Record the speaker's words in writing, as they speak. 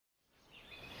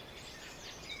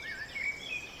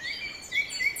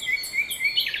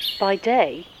By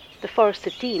day, the Forest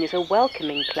of Dean is a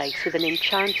welcoming place with an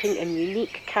enchanting and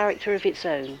unique character of its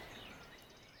own.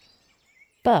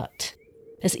 But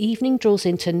as evening draws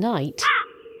into night,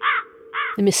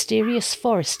 the mysterious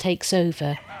forest takes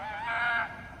over,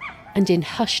 and in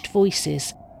hushed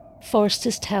voices,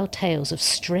 foresters tell tales of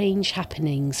strange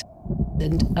happenings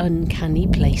and uncanny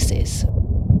places.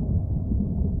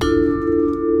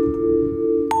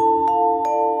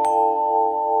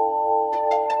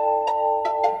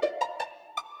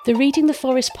 The Reading the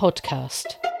Forest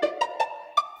podcast.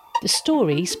 The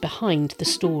stories behind the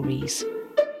stories.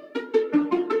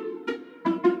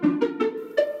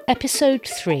 Episode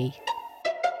 3.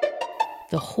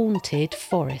 The Haunted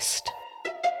Forest.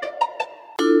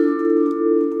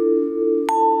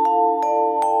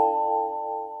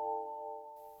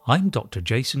 I'm Dr.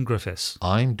 Jason Griffiths.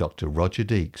 I'm Dr. Roger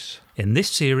Deeks. In this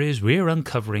series, we're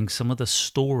uncovering some of the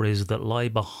stories that lie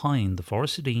behind the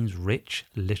Forest of Dean's rich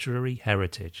literary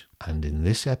heritage. And in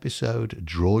this episode,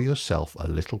 draw yourself a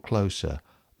little closer.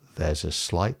 There's a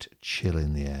slight chill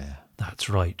in the air. That's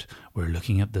right. We're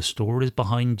looking at the stories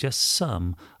behind just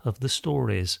some of the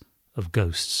stories of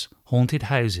ghosts, haunted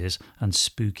houses and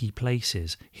spooky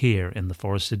places here in the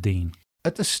Forest of Dean.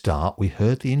 At the start, we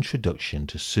heard the introduction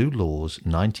to Sue Law's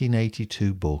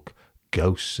 1982 book,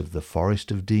 Ghosts of the Forest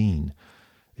of Dean.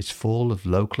 It's full of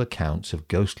local accounts of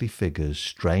ghostly figures,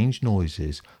 strange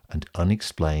noises, and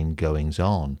unexplained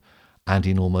goings-on. And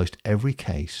in almost every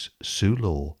case, Sue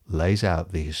Law lays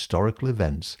out the historical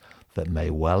events that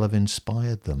may well have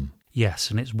inspired them.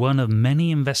 Yes, and it's one of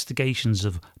many investigations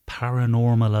of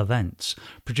paranormal events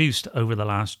produced over the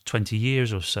last 20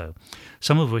 years or so,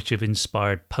 some of which have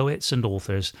inspired poets and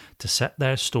authors to set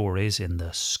their stories in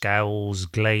the scowls,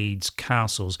 glades,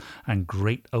 castles and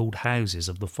great old houses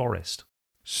of the forest.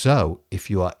 So, if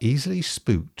you are easily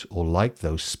spooked or like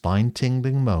those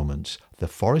spine-tingling moments, the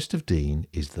Forest of Dean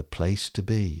is the place to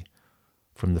be.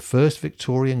 From the first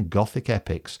Victorian Gothic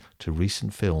epics to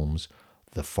recent films,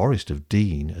 the Forest of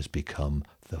Dean has become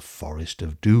the Forest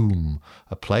of Doom,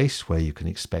 a place where you can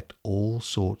expect all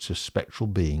sorts of spectral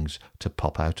beings to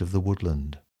pop out of the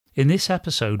woodland. In this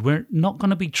episode, we're not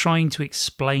going to be trying to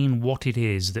explain what it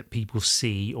is that people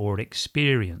see or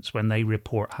experience when they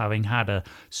report having had a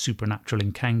supernatural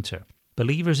encounter.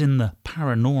 Believers in the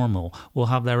paranormal will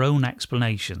have their own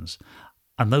explanations,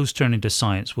 and those turning to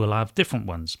science will have different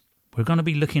ones. We're going to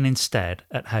be looking instead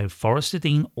at how Forest of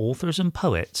Dean authors and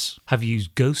poets have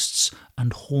used ghosts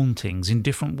and hauntings in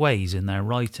different ways in their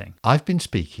writing. I've been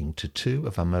speaking to two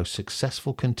of our most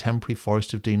successful contemporary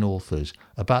Forest of Dean authors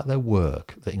about their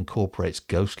work that incorporates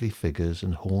ghostly figures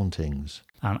and hauntings.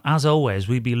 And as always,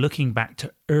 we'll be looking back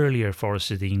to earlier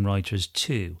Forest of Dean writers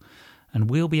too, and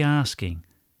we'll be asking,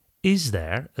 is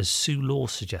there, as Sue Law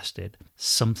suggested,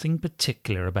 something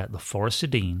particular about the Forest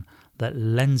of Dean that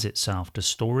lends itself to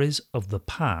stories of the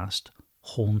past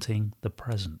haunting the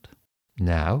present?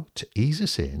 Now, to ease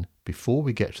us in, before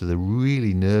we get to the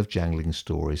really nerve-jangling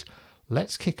stories,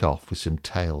 let's kick off with some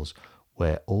tales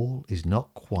where all is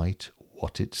not quite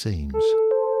what it seems.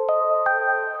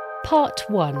 Part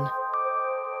 1.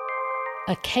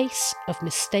 A Case of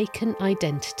Mistaken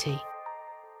Identity.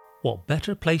 What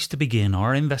better place to begin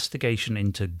our investigation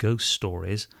into ghost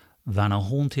stories than a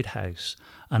haunted house,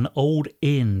 an old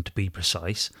inn to be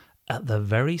precise, at the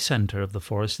very centre of the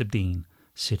Forest of Dean,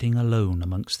 sitting alone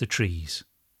amongst the trees.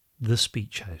 The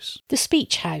Speech House. The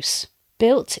Speech House,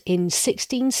 built in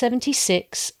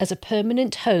 1676 as a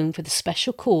permanent home for the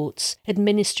special courts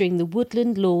administering the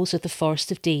woodland laws of the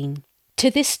Forest of Dean.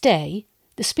 To this day,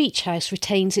 the Speech House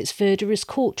retains its verderer's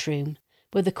courtroom,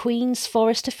 where the Queen's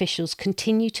forest officials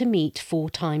continue to meet 4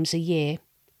 times a year.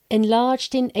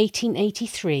 Enlarged in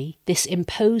 1883, this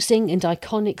imposing and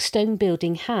iconic stone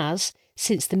building has,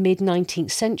 since the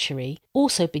mid-19th century,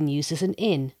 also been used as an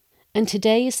inn, and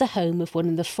today is the home of one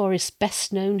of the forest's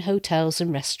best-known hotels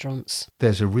and restaurants.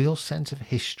 There's a real sense of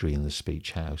history in the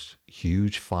Speech House.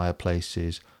 Huge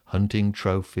fireplaces, hunting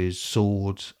trophies,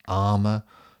 swords, armour,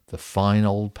 the fine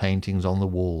old paintings on the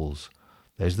walls.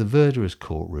 There's the verderer's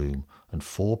courtroom and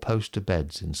 4 poster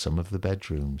beds in some of the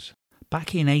bedrooms.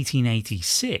 Back in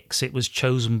 1886, it was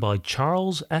chosen by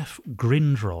Charles F.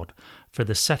 Grindrod for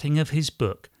the setting of his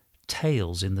book,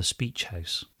 Tales in the Speech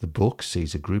House. The book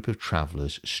sees a group of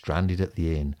travellers stranded at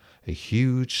the inn, a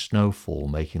huge snowfall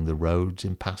making the roads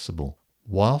impassable.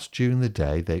 Whilst during the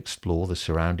day they explore the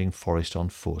surrounding forest on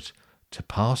foot, to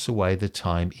pass away the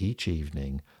time each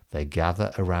evening, they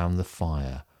gather around the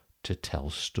fire to tell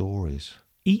stories.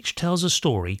 Each tells a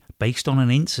story based on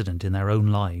an incident in their own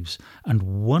lives, and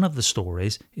one of the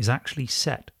stories is actually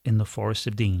set in the Forest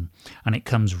of Dean, and it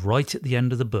comes right at the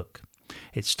end of the book.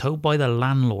 It's told by the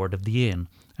landlord of the inn,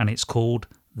 and it's called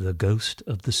The Ghost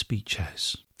of the Speech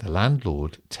House. The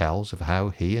landlord tells of how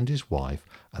he and his wife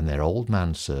and their old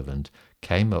manservant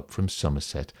came up from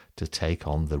Somerset to take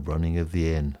on the running of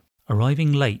the inn.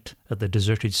 Arriving late at the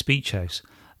deserted speech house,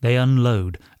 they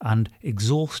unload and,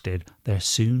 exhausted, they're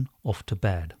soon off to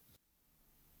bed.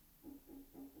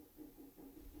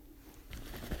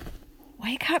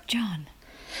 Wake up, John.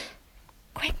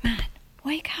 Quick, man,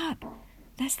 wake up.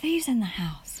 There's thieves in the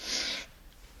house.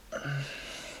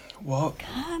 What?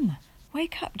 Come,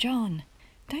 wake up, John.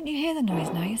 Don't you hear the noise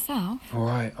now yourself? All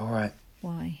right.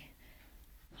 Why,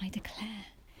 I declare,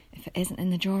 if it isn't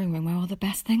in the drawing room where all the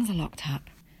best things are locked up.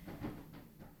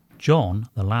 John,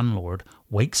 the landlord,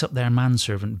 wakes up their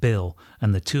manservant Bill,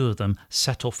 and the two of them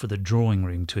set off for the drawing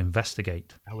room to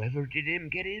investigate. However did him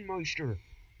get in, Meister?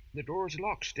 The door's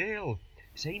locked still,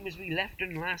 same as we left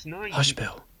him last night. Hush,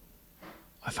 Bill.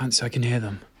 I fancy I can hear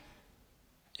them.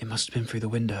 It must have been through the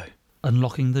window.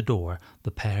 Unlocking the door,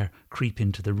 the pair creep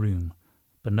into the room.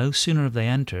 But no sooner have they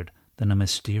entered than a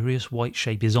mysterious white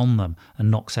shape is on them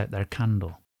and knocks out their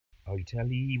candle. I tell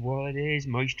ye what it is,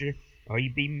 Meister.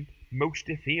 I be most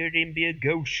afeard him be a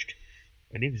ghost.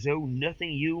 And if so,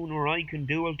 nothing you nor I can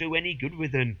do will do any good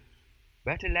with him.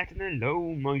 Better let him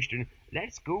alone, Meister.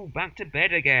 Let's go back to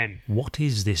bed again. What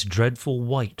is this dreadful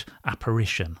white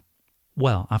apparition?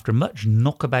 Well, after much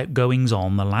knockabout goings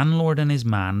on, the landlord and his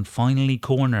man finally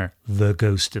corner the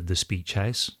ghost of the speech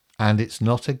house. And it's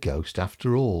not a ghost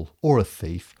after all, or a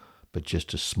thief, but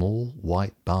just a small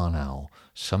white barn owl,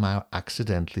 somehow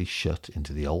accidentally shut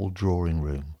into the old drawing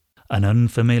room. An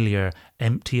unfamiliar,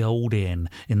 empty old inn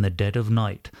in the dead of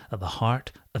night at the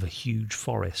heart of a huge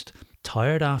forest.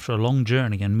 Tired after a long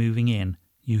journey and moving in,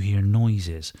 you hear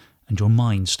noises and your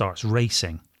mind starts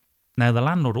racing. Now, the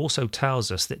landlord also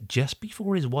tells us that just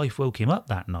before his wife woke him up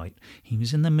that night, he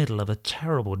was in the middle of a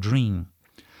terrible dream,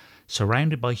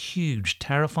 surrounded by huge,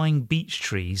 terrifying beech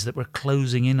trees that were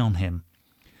closing in on him.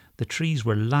 The trees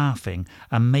were laughing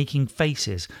and making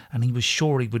faces, and he was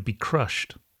sure he would be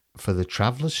crushed. For the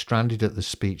travellers stranded at the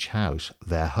speech house,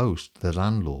 their host, the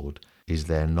landlord, is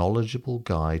their knowledgeable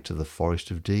guide to the Forest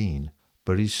of Dean,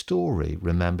 but his story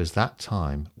remembers that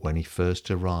time when he first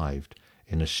arrived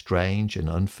in a strange and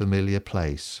unfamiliar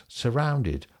place,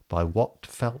 surrounded by what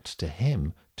felt to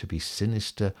him to be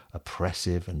sinister,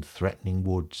 oppressive and threatening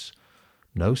woods.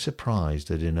 No surprise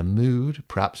that in a mood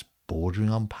perhaps bordering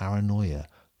on paranoia,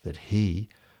 that he,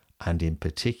 and in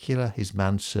particular his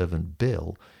manservant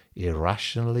Bill,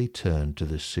 irrationally turned to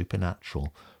the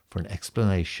supernatural for an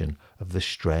explanation of the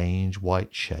strange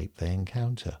white shape they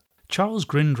encounter. Charles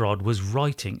Grindrod was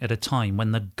writing at a time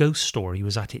when the ghost story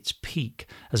was at its peak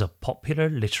as a popular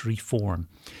literary form,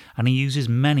 and he uses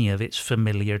many of its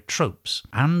familiar tropes,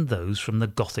 and those from the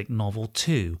Gothic novel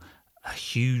too. A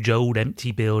huge old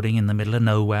empty building in the middle of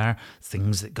nowhere,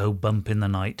 things that go bump in the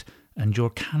night, and your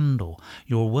candle,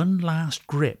 your one last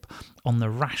grip on the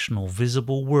rational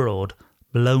visible world,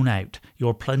 blown out,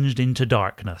 you're plunged into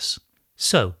darkness.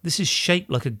 So, this is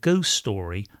shaped like a ghost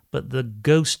story, but the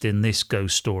ghost in this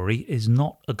ghost story is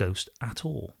not a ghost at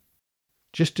all.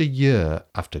 Just a year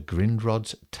after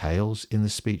Grindrod's Tales in the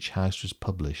Speech House was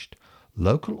published,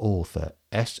 local author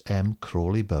S.M.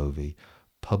 Crawley-Bovey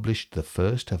published the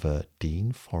first of her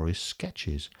Dean Forest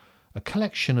sketches, a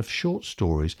collection of short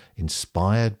stories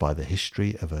inspired by the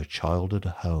history of her childhood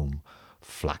home,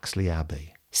 Flaxley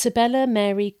Abbey. Sabella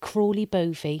Mary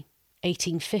Crawley-Bovey,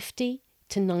 1850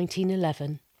 to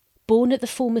 1911. Born at the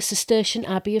former Cistercian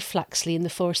Abbey of Flaxley in the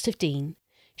Forest of Dean,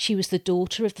 she was the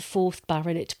daughter of the 4th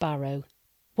Baronet Barrow.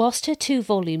 Whilst her 2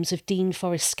 volumes of Dean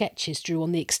Forest sketches drew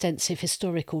on the extensive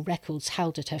historical records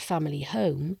held at her family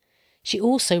home, she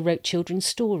also wrote children's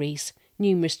stories,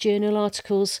 numerous journal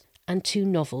articles and 2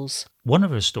 novels. One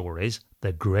of her stories,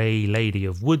 The Grey Lady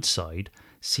of Woodside,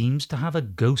 seems to have a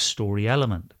ghost story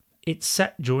element. It's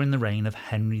set during the reign of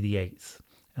Henry VIII.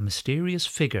 A mysterious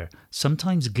figure,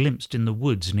 sometimes glimpsed in the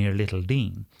woods near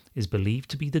Littledean, is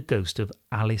believed to be the ghost of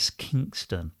Alice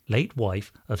Kingston, late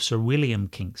wife of Sir William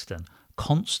Kingston,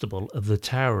 Constable of the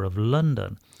Tower of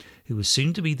London, who was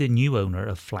soon to be the new owner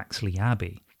of Flaxley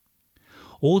Abbey.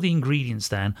 All the ingredients,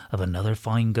 then, of another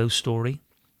fine ghost story.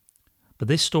 But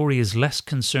this story is less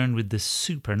concerned with the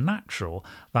supernatural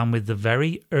than with the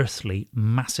very earthly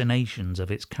machinations of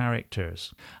its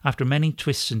characters. After many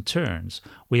twists and turns,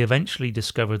 we eventually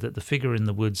discover that the figure in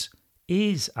the woods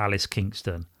is Alice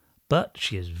Kingston, but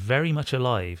she is very much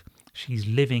alive. She's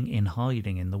living in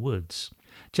hiding in the woods.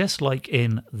 Just like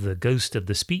in The Ghost of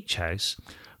the Speech House,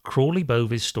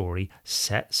 Crawley-Bovey's story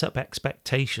sets up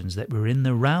expectations that we're in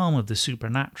the realm of the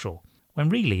supernatural, when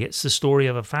really it's the story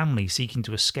of a family seeking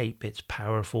to escape its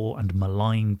powerful and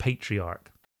malign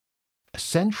patriarch. A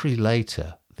century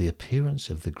later, the appearance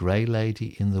of the Grey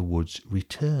Lady in the Woods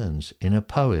returns in a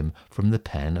poem from the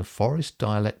pen of forest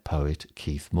dialect poet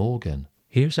Keith Morgan.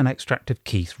 Here's an extract of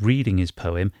Keith reading his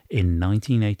poem in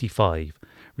 1985,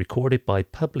 recorded by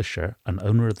publisher and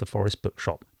owner of the Forest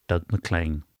Bookshop, Doug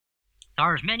McLean.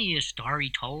 There's many a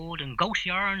story told, and ghost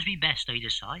yarns be best, I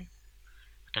decide.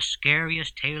 But the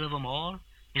scariest tale of 'em all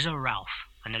is of Ralph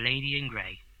and the Lady in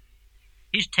Grey.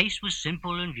 His taste was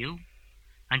simple in view,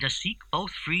 and to seek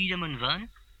both freedom and fun,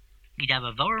 he'd have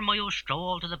a 4-mile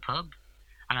stroll to the pub,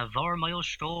 and a 4-mile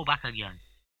stroll back again.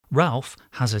 Ralph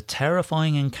has a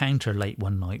terrifying encounter late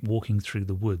one night walking through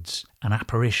the woods. An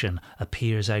apparition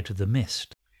appears out of the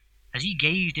mist. As he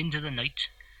gazed into the night,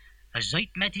 a sight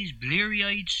met his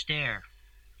bleary-eyed stare.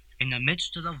 In the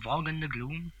midst of the fog and the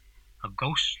gloom, a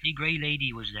ghostly grey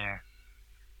lady was there.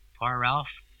 Poor Ralph,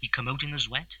 he come out in the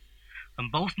sweat,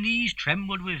 and both knees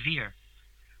trembled with fear,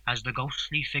 as the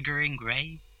ghostly figure in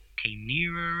grey came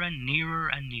nearer and nearer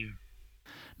and nearer.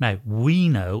 Now, we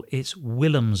know it's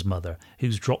Willem's mother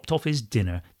who's dropped off his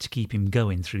dinner to keep him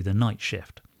going through the night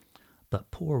shift.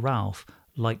 But poor Ralph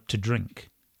liked to drink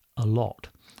a lot,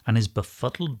 and his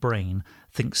befuddled brain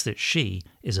thinks that she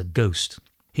is a ghost.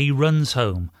 He runs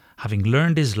home, having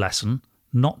learned his lesson,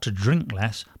 not to drink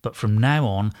less, but from now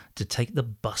on to take the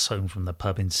bus home from the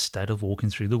pub instead of walking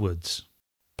through the woods.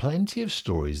 Plenty of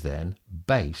stories then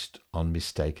based on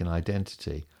mistaken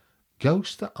identity.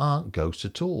 Ghosts that aren't ghosts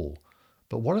at all.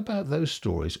 But what about those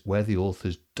stories where the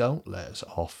authors don't let us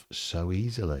off so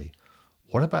easily?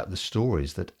 What about the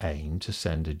stories that aim to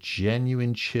send a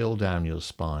genuine chill down your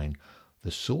spine,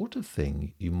 the sort of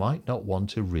thing you might not want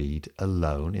to read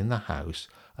alone in the house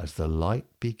as the light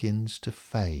begins to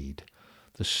fade?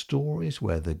 The stories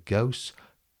where the ghosts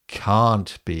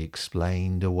can't be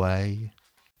explained away?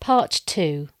 Part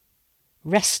 2.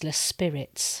 Restless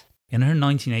Spirits. In her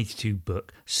 1982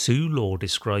 book, Sue Law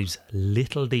describes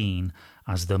Littledean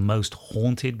as the most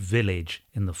haunted village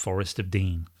in the Forest of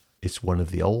Dean. It's one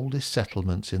of the oldest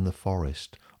settlements in the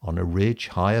forest. On a ridge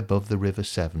high above the River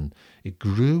Severn, it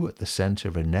grew at the centre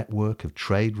of a network of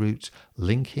trade routes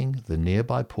linking the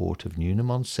nearby port of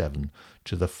Newnham-on-Severn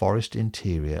to the forest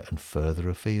interior and further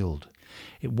afield.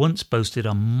 It once boasted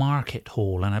a market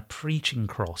hall and a preaching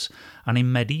cross, and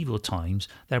in medieval times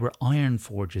there were iron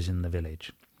forges in the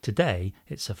village. Today,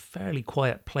 it's a fairly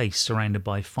quiet place surrounded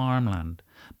by farmland,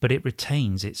 but it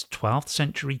retains its 12th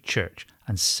century church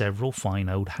and several fine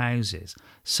old houses,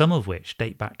 some of which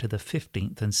date back to the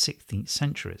 15th and 16th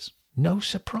centuries. No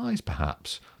surprise,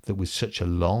 perhaps, that with such a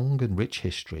long and rich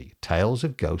history, tales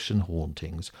of ghosts and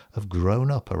hauntings have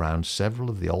grown up around several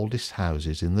of the oldest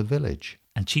houses in the village.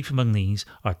 And chief among these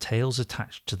are tales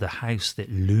attached to the house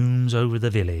that looms over the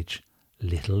village,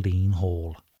 Littledean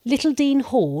Hall. Littledean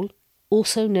Hall,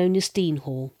 also known as Dean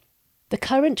Hall. The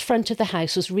current front of the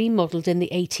house was remodelled in the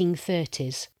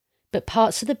 1830s, but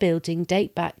parts of the building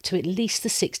date back to at least the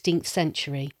 16th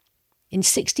century. In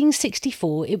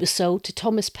 1664 it was sold to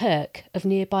Thomas Perk of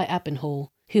nearby Abenhall,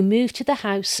 who moved to the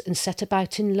house and set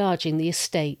about enlarging the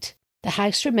estate. The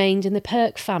house remained in the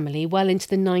Perk family well into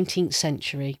the 19th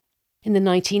century. In the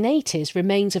 1980s,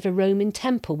 remains of a Roman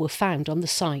temple were found on the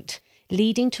site,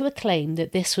 leading to a claim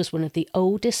that this was one of the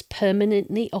oldest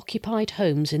permanently occupied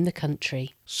homes in the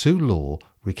country. Sue Law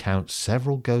recounts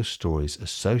several ghost stories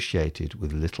associated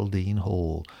with Littledean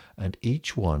Hall, and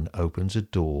each one opens a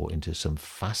door into some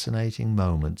fascinating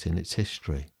moments in its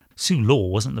history. Sue Law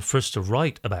wasn't the first to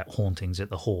write about hauntings at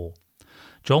the Hall.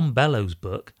 John Bellow's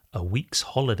book, A Week's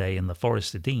Holiday in the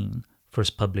Forest of Dean,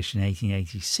 first published in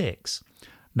 1886,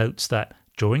 notes that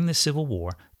during the Civil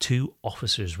War, 2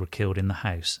 officers were killed in the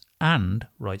house, and,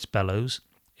 writes Bellows,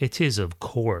 it is of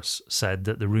course said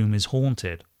that the room is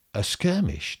haunted. A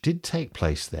skirmish did take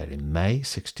place there in May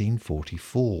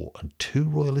 1644, and 2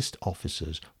 royalist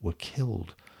officers were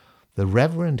killed. The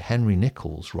Reverend Henry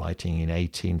Nichols, writing in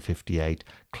 1858,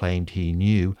 claimed he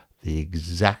knew the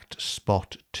exact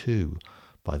spot too,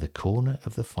 by the corner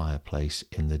of the fireplace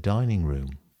in the dining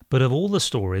room. But of all the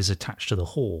stories attached to the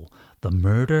Hall, the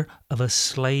murder of a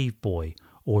slave boy,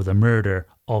 or the murder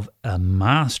of a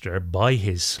master by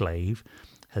his slave,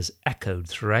 has echoed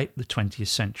throughout the 20th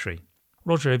century.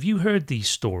 Roger, have you heard these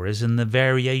stories and the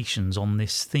variations on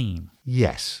this theme?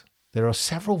 Yes, there are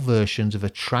several versions of a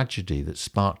tragedy that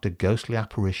sparked a ghostly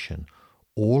apparition,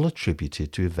 all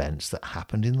attributed to events that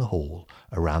happened in the Hall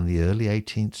around the early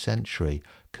 18th century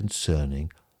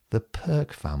concerning the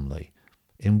Perk family.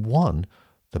 In one,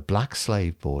 the black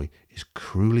slave boy is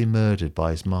cruelly murdered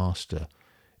by his master.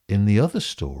 In the other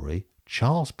story,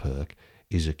 Charles Perk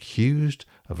is accused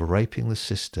of raping the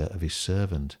sister of his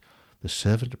servant. The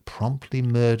servant promptly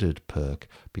murdered Perk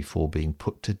before being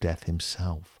put to death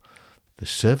himself. The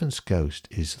servant's ghost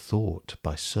is thought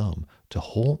by some to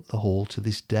haunt the hall to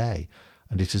this day,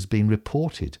 and it has been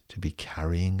reported to be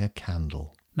carrying a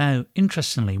candle. Now,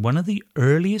 interestingly, one of the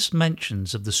earliest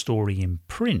mentions of the story in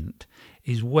print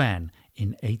is when,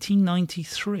 in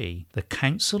 1893, the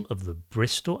Council of the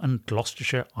Bristol and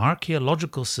Gloucestershire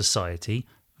Archaeological Society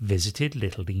visited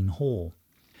Littledean Hall.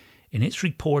 In its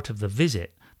report of the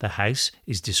visit, the house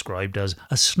is described as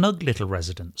a snug little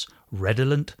residence,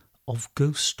 redolent of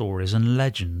ghost stories and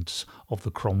legends of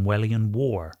the Cromwellian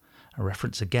War, a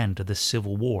reference again to the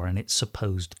Civil War and its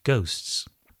supposed ghosts.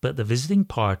 But the visiting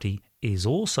party is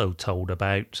also told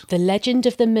about the legend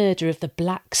of the murder of the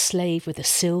black slave with a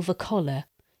silver collar,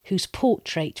 whose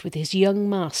portrait with his young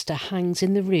master hangs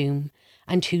in the room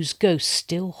and whose ghost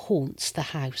still haunts the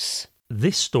house.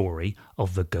 This story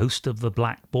of the ghost of the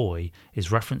black boy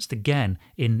is referenced again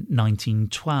in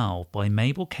 1912 by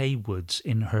Mabel K. Woods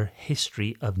in her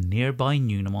History of Nearby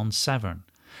Newnham-on-Severn,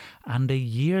 and a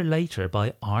year later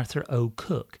by Arthur O.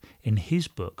 Cook in his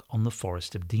book on the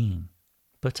Forest of Dean.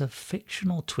 But a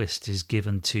fictional twist is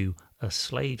given to A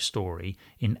Slave Story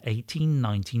in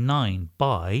 1899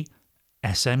 by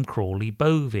S.M. Crawley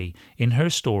Bovey in her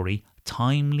story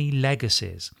Timely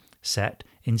Legacies, set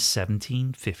in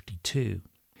 1752.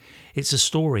 It's a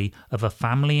story of a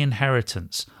family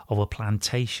inheritance of a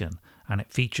plantation, and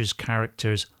it features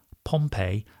characters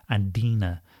Pompey and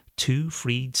Dina, two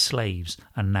freed slaves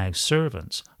and now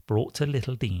servants brought to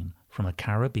Littledean from a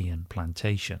Caribbean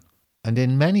plantation. And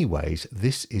in many ways,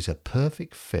 this is a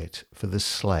perfect fit for the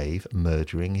slave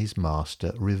murdering his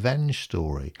master revenge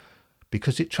story,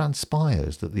 because it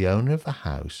transpires that the owner of the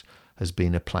house has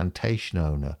been a plantation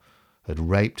owner, had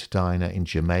raped Dinah in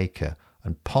Jamaica,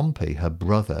 and Pompey, her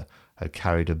brother, had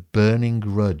carried a burning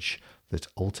grudge that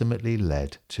ultimately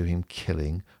led to him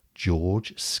killing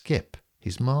George Skip,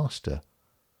 his master.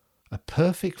 A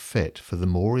perfect fit for the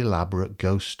more elaborate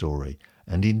ghost story,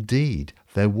 and indeed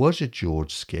there was a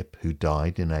George Skip who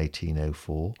died in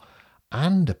 1804,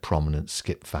 and a prominent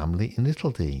Skip family in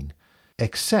Littledean,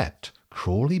 except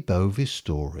Crawley Bovey's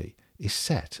story is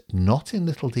set not in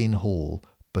Littledean Hall,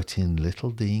 but in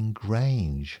Littledean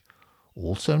Grange.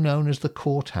 Also known as the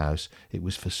courthouse, it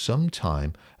was for some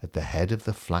time at the head of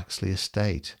the Flaxley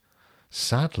estate.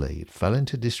 Sadly, it fell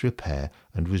into disrepair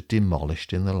and was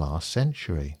demolished in the last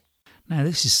century. Now,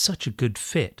 this is such a good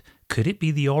fit. Could it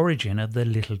be the origin of the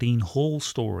Littledean Hall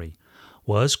story?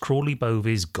 Was Crawley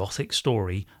Bovey's Gothic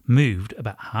story moved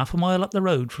about half a mile up the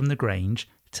road from the Grange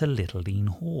to Littledean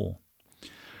Hall?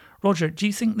 Roger, do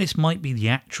you think this might be the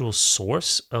actual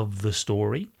source of the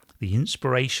story, the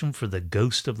inspiration for the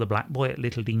ghost of the black boy at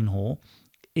Littledean Hall?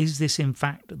 Is this in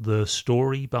fact the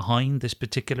story behind this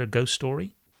particular ghost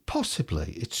story?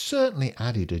 Possibly. It certainly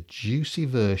added a juicy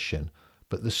version,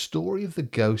 but the story of the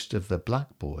ghost of the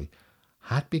black boy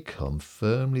had become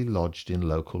firmly lodged in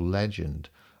local legend,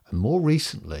 and more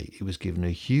recently it was given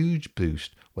a huge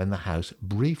boost when the house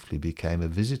briefly became a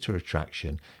visitor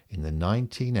attraction in the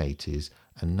 1980s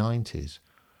and 90s.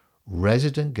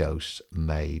 Resident ghosts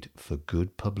made for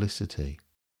good publicity.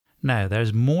 Now,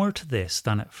 there's more to this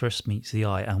than at first meets the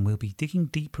eye, and we'll be digging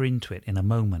deeper into it in a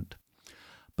moment.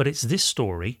 But it's this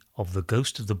story of the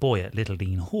ghost of the boy at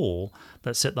Littledean Hall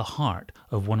that's at the heart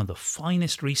of one of the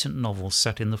finest recent novels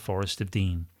set in the Forest of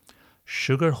Dean,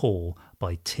 Sugar Hall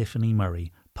by Tiffany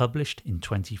Murray, published in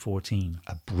 2014.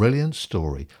 A brilliant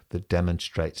story that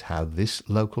demonstrates how this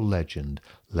local legend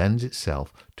lends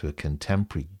itself to a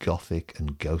contemporary Gothic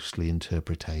and ghostly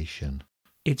interpretation.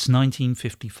 It's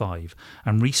 1955,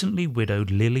 and recently widowed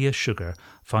Lilia Sugar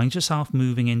finds herself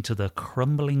moving into the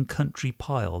crumbling country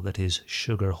pile that is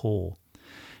Sugar Hall.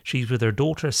 She's with her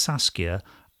daughter Saskia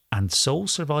and sole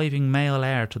surviving male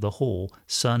heir to the Hall,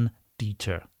 son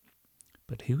Dieter.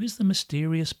 But who is the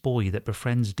mysterious boy that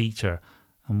befriends Dieter,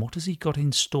 and what has he got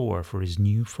in store for his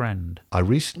new friend? I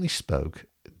recently spoke,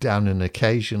 down an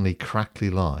occasionally crackly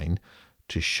line,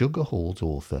 to Sugar Hall's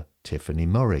author Tiffany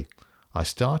Murray. I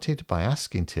started by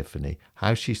asking Tiffany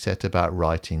how she set about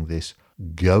writing this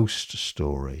ghost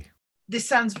story. This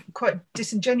sounds quite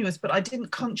disingenuous, but I didn't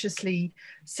consciously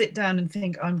sit down and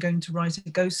think I'm going to write a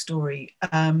ghost story.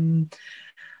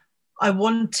 I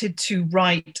wanted to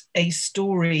write a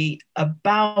story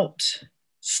about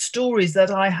stories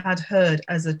that I had heard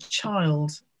as a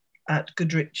child at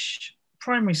Goodrich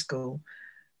Primary School,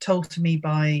 told to me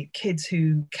by kids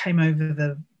who came over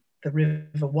the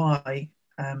River Wye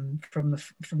from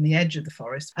the edge of the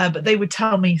forest. But they would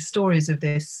tell me stories of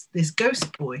this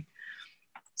ghost boy.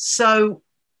 So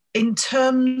In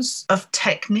terms of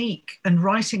technique and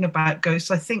writing about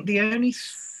ghosts, I think the only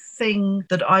thing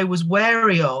that I was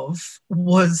wary of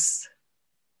was,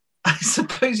 I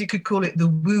suppose you could call it the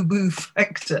woo-woo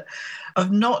factor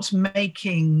of not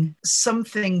making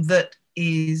something that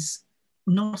is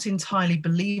not entirely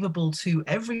believable to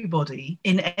everybody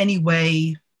in any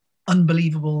way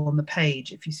unbelievable on the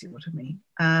page, if you see what I mean.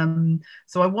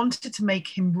 So I wanted to make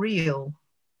him real.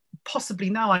 Possibly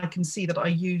now I can see that I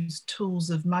use tools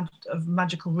of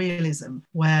magical realism,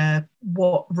 where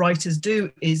what writers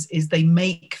do is they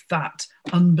make that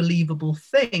unbelievable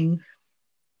thing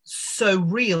so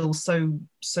real, so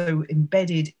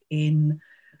embedded in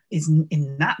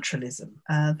naturalism,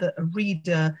 that a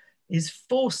reader is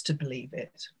forced to believe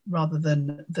it rather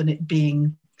than it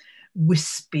being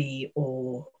wispy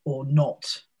or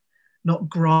not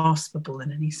graspable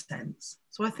in any sense.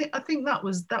 So I think that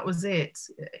was it.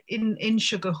 In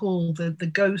Sugar Hall,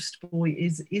 the ghost boy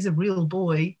is a real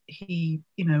boy. He,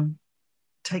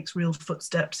 takes real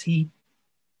footsteps. He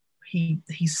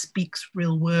speaks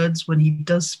real words when he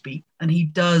does speak, and he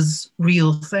does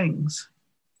real things.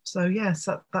 So yes,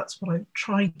 that's what I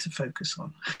tried to focus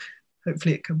on.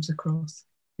 Hopefully it comes across.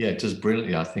 Yeah, it does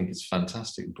brilliantly. I think it's a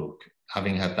fantastic book.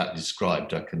 Having had that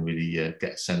described, I can really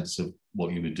get a sense of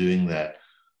what you were doing there.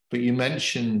 But you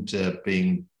mentioned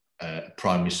being at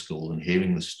primary school and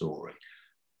hearing the story.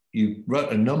 You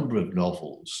wrote a number of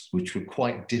novels which were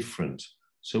quite different.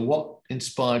 So what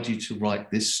inspired you to write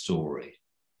this story?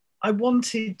 I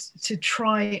wanted to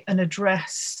try and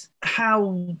address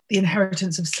how the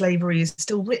inheritance of slavery is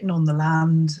still written on the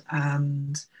land,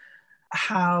 and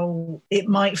how it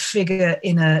might figure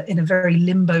in a very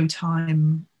limbo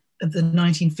time of the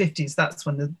 1950s. That's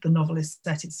when the novel is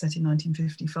set. It's set in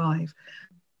 1955.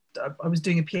 I was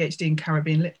doing a PhD in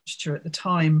Caribbean literature at the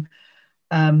time,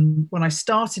 when I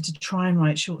started to try and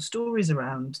write short stories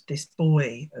around this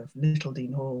boy of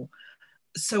Littledean Hall.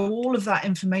 So all of that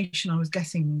information I was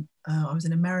getting, I was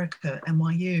in America,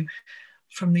 NYU,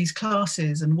 from these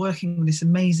classes and working with this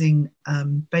amazing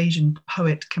Bayesian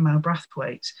poet, Kamal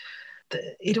Brathwaite.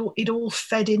 It all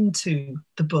fed into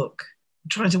the book,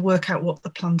 trying to work out what the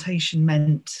plantation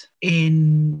meant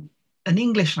in an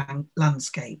English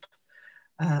landscape.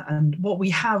 And what we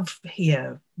have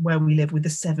here, where we live, with the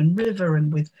Severn River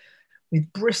and with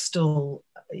Bristol,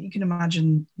 you can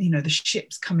imagine, the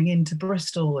ships coming into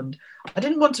Bristol. And I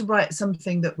didn't want to write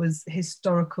something that was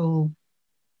historical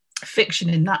fiction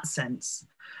in that sense,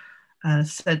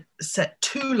 set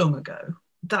too long ago.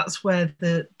 That's where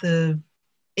the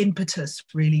impetus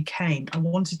really came. I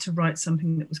wanted to write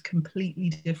something that was completely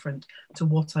different to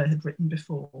what I had written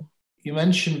before. You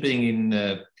mentioned being in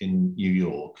New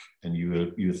York, and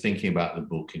you were thinking about the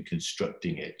book and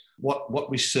constructing it.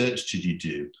 What research did you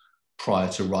do prior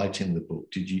to writing the book?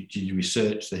 Did you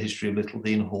research the history of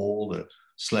Littledean Hall, the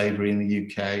slavery in the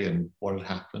UK, and what had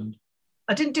happened?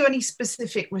 I didn't do any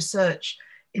specific research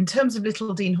in terms of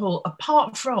Littledean Hall,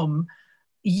 apart from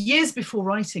years before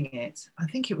writing it. I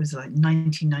think it was like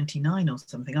 1999 or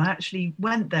something. I actually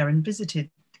went there and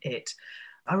visited it.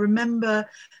 I remember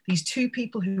these two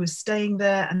people who were staying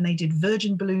there, and they did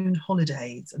Virgin Balloon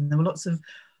holidays, and there were lots of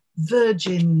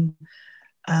Virgin,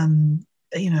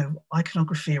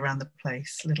 iconography around the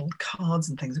place, little cards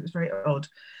and things. It was very odd.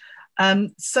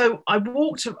 So I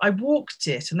walked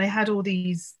it, and they had all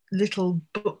these little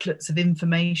booklets of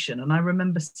information. And I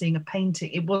remember seeing a painting.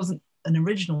 It wasn't an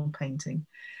original painting.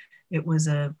 It was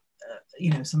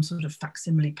some sort of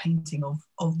facsimile painting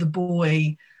of the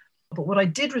boy. But what I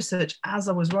did research as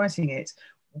I was writing it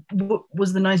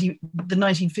was the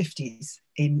 1950s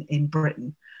in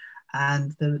Britain.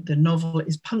 And the novel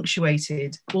is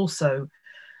punctuated also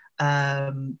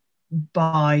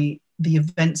by the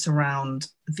events around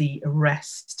the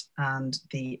arrest and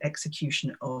the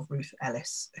execution of Ruth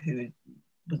Ellis, who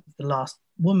was the last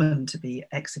woman to be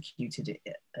executed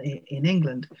in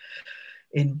England,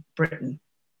 in Britain.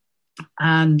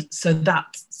 And so that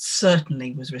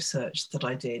certainly was research that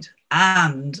I did.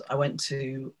 And I went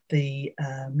to the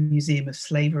Museum of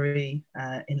Slavery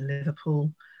in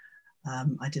Liverpool.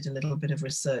 I did a little bit of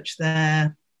research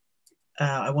there.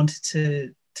 I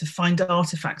wanted to find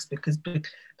artifacts, because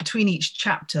between each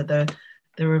chapter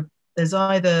there's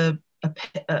either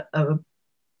a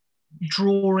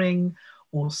drawing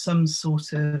or some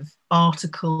sort of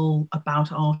article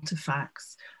about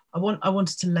artifacts. I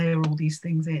wanted to layer all these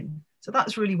things in. So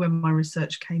that's really when my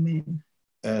research came in.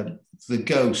 The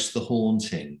ghost, the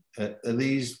haunting, are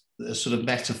these a sort of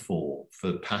metaphor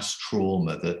for past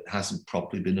trauma that hasn't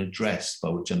properly been addressed, by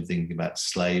which I'm thinking about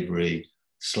slavery,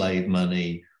 slave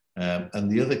money,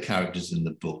 and the other characters in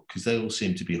the book, because they all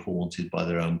seem to be haunted by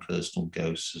their own personal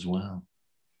ghosts as well.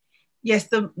 Yes,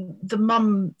 the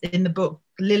mum in the book,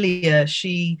 Lilia,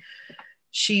 she's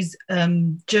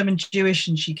German Jewish,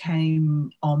 and she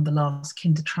came on the last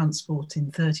Kindertransport in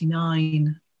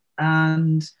 1939,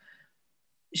 and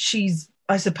she's,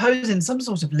 I suppose, in some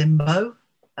sort of limbo,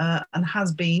 and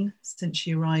has been since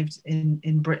she arrived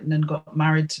in Britain and got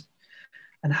married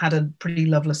and had a pretty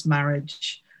loveless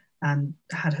marriage and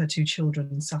had her 2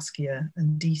 children, Saskia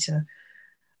and Dieter.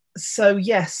 So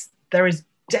yes, there is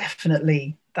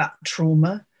definitely that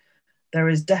trauma. There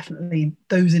is definitely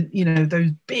those,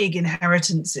 those big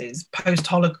inheritances,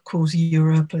 post-Holocaust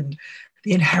Europe, and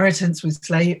the inheritance with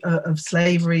of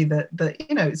slavery that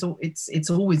it's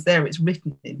always there. It's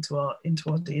written into our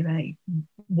DNA,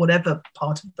 whatever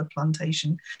part of the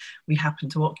plantation we happen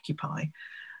to occupy.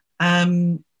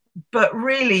 But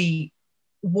really,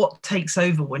 what takes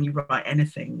over when you write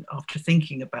anything after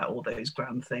thinking about all those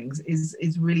grand things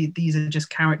is really, these are just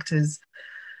characters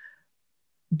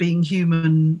being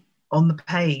human on the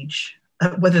page,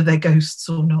 whether they're ghosts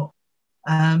or not.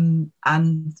 And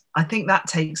I think that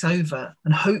takes over,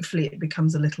 and hopefully it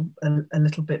becomes a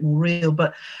little bit more real.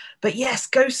 But yes,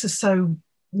 ghosts are so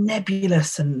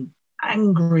nebulous and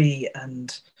angry,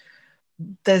 and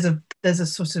there's a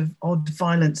sort of odd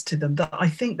violence to them that I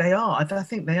think they are. I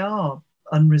think they are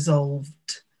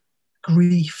unresolved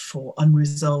grief or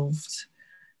unresolved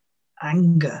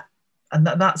anger, and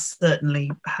that's certainly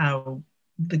how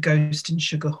the ghost in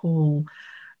Sugar Hall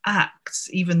acts,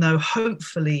 even though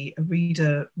hopefully a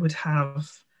reader would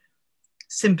have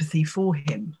sympathy for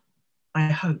him, I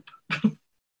hope.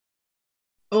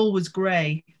 All was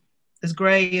grey as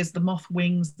the moth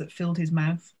wings that filled his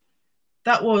mouth.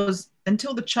 That was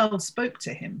until the child spoke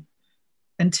to him,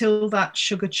 until that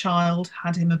sugar child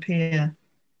had him appear.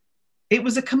 It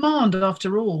was a command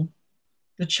after all.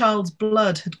 The child's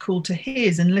blood had called to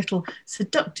his in little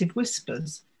seductive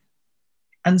whispers.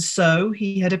 And so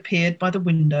he had appeared by the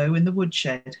window in the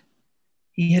woodshed.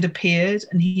 He had appeared,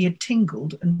 and he had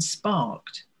tingled and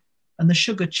sparked, and the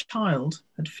sugar child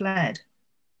had fled.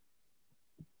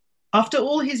 After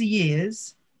all his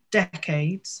years,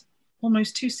 decades,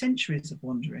 almost 2 centuries of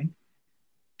wandering,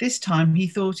 this time he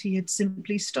thought he had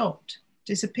simply stopped,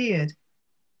 disappeared,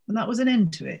 and that was an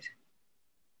end to it.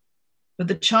 But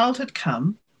the child had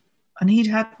come, and he'd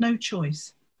had no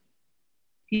choice.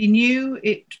 He knew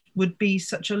it would be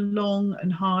such a long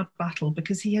and hard battle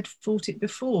because he had fought it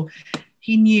before.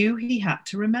 He knew he had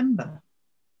to remember.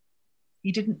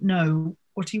 He didn't know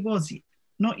what he was,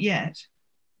 not yet.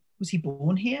 Was he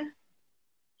born here?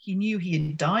 He knew he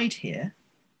had died here.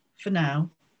 For now,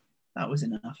 that was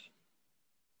enough.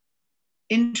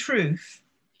 In truth,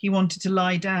 he wanted to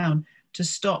lie down, to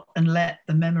stop and let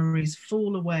the memories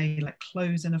fall away like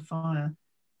clothes in a fire.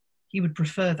 He would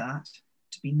prefer that,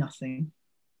 to be nothing.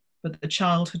 But the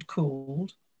child had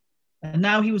called, and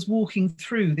now he was walking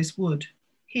through this wood,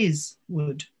 his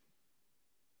wood.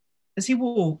 As he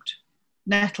walked,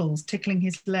 nettles tickling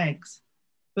his legs,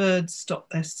 birds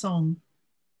stopped their song,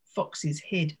 foxes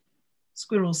hid,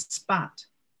 squirrels spat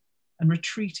and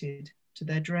retreated to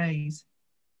their drays.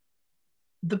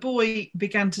 The boy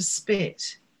began to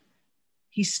spit.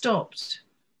 He stopped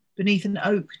beneath an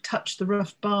oak, touched the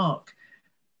rough bark,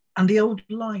 and the old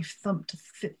life thumped a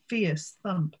fierce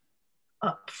thump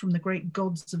up from the great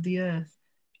gods of the earth,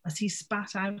 as he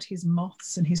spat out his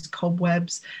moths and his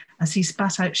cobwebs, as he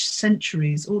spat out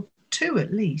centuries, or 2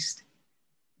 at least.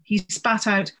 He spat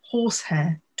out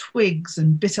horsehair, twigs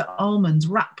and bitter almonds,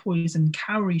 rat poison,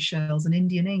 cowrie shells and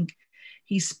Indian ink.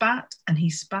 He spat and he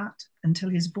spat until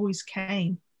his voice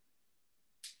came.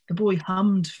 The boy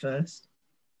hummed first.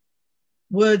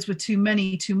 Words were too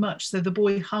many, too much, so the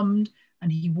boy hummed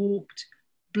and he walked,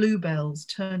 bluebells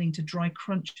turning to dry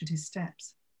crunch at his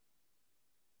steps.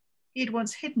 He had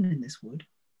once hidden in this wood.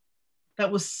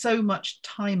 That was so much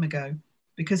time ago,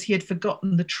 because he had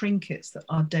forgotten the trinkets that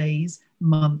are days,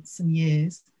 months, and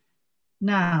years.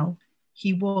 Now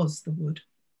he was the wood.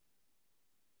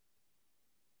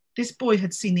 This boy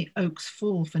had seen the oaks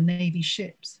fall for Navy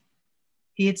ships.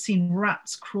 He had seen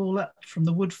rats crawl up from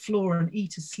the wood floor and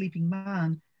eat a sleeping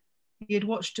man. He had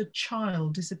watched a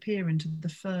child disappear into the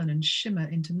fern and shimmer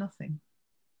into nothing.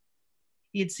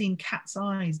 He had seen cat's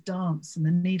eyes dance in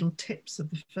the needle tips of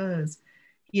the firs.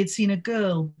 He had seen a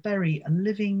girl bury a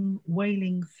living,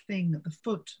 wailing thing at the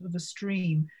foot of a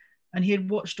stream, and he had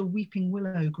watched a weeping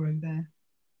willow grow there.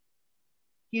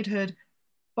 He had heard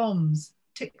bombs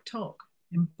tick-tock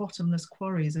in bottomless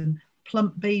quarries and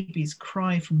plump babies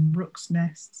cry from rooks'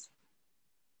 nests.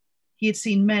 He had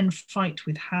seen men fight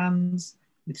with hands,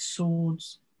 with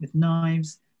swords, with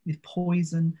knives, with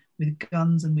poison, with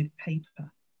guns, and with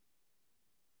paper.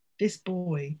 This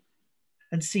boy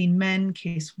had seen men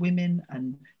kiss women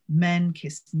and men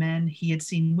kiss men. He had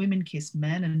seen women kiss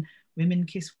men and women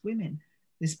kiss women.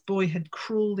 This boy had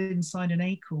crawled inside an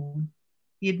acorn.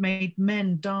 He had made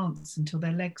men dance until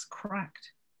their legs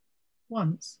cracked.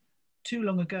 Once, too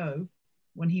long ago,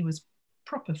 when he was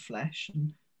proper flesh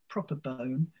and proper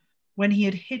bone, when he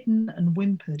had hidden and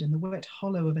whimpered in the wet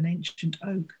hollow of an ancient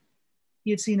oak,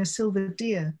 he had seen a silver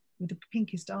deer with the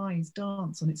pinkest eyes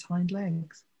dance on its hind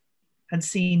legs, had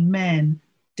seen men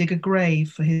dig a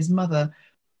grave for his mother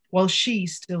while she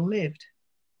still lived.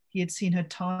 He had seen her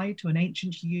tied to an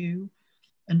ancient yew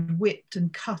and whipped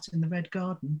and cut in the Red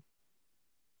Garden.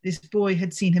 This boy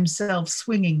had seen himself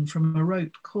swinging from a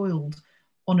rope coiled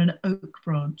on an oak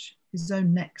branch, his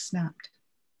own neck snapped.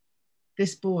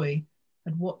 This boy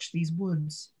had watched these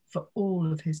woods for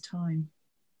all of his time.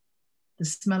 The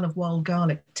smell of wild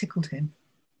garlic tickled him,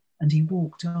 and he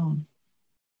walked on.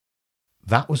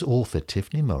 That was author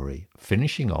Tiffany Murray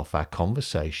finishing off our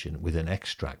conversation with an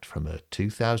extract from her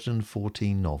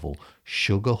 2014 novel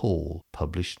Sugar Hall,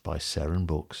 published by Seren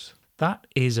Books. That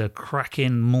is a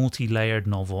cracking, multi-layered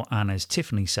novel, and as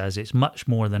Tiffany says, it's much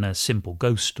more than a simple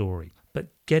ghost story. But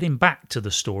getting back to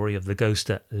the story of the ghost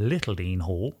at Littledean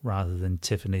Hall, rather than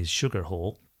Tiffany's Sugar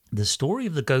Hall, the story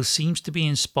of the ghost seems to be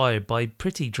inspired by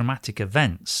pretty dramatic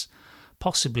events,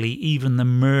 possibly even the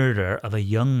murder of a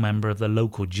young member of the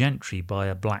local gentry by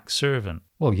a black servant.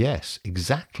 Well, yes,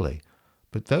 exactly.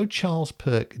 But though Charles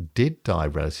Perk did die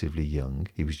relatively young,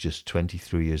 he was just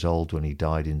 23 years old when he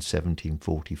died in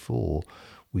 1744,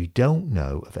 we don't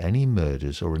know of any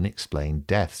murders or unexplained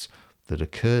deaths that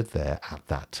occurred there at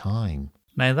that time.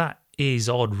 Now that is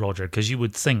odd, Roger, because you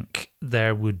would think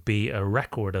there would be a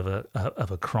record of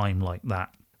a crime like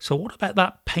that. So what about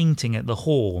that painting at the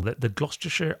Hall that the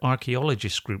Gloucestershire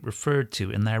Archaeologists Group referred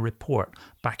to in their report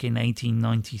back in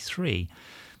 1893?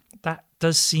 That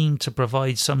does seem to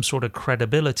provide some sort of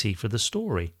credibility for the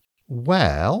story.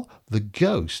 Well, the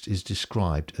ghost is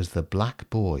described as the Black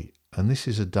Boy, and this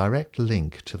is a direct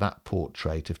link to that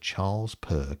portrait of Charles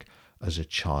Perk as a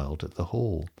child at the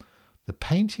Hall. The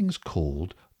painting's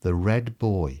called The Red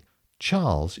Boy.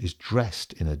 Charles is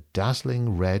dressed in a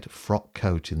dazzling red frock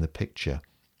coat in the picture.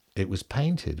 It was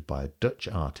painted by a Dutch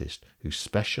artist who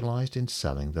specialised in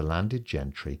selling the landed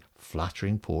gentry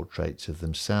flattering portraits of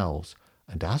themselves,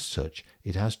 and as such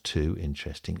it has two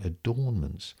interesting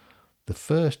adornments. The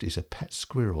first is a pet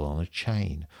squirrel on a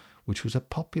chain, which was a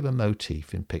popular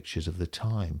motif in pictures of the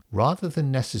time, rather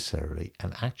than necessarily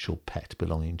an actual pet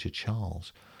belonging to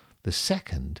Charles. The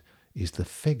second is the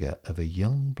figure of a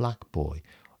young black boy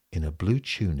in a blue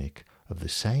tunic of the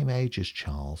same age as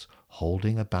Charles,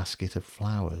 holding a basket of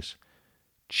flowers.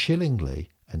 Chillingly,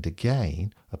 and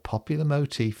again a popular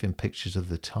motif in pictures of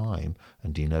the time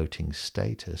and denoting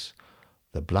status,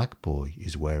 the black boy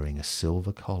is wearing a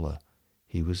silver collar.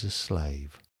 He was a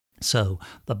slave. So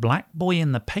the black boy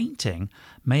in the painting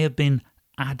may have been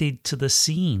added to the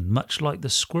scene, much like the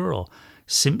squirrel,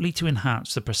 simply to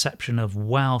enhance the perception of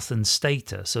wealth and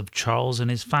status of Charles and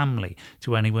his family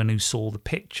to anyone who saw the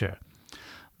picture.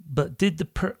 But did the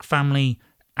Perk family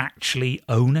actually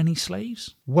own any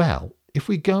slaves? Well, if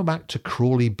we go back to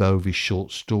Crawley Bovey's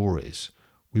short stories,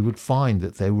 we would find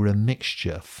that they were a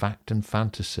mixture of fact and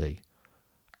fantasy,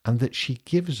 and that she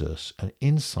gives us an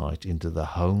insight into the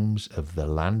homes of the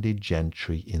landed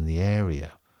gentry in the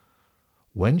area.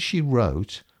 When she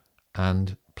wrote,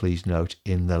 and please note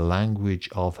in the language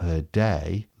of her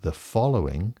day, the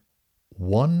following: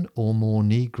 one or more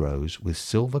Negroes with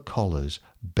silver collars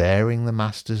bearing the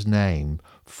master's name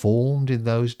formed in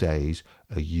those days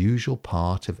a usual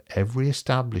part of every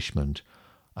establishment,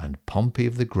 and Pompey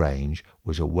of the Grange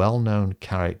was a well-known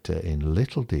character in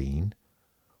Littledean.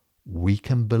 We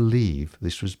can believe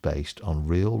this was based on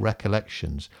real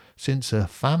recollections, since her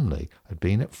family had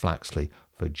been at Flaxley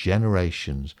for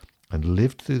generations and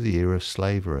lived through the era of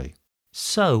slavery.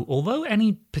 So, although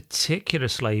any particular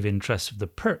slave interests of the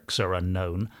Perks are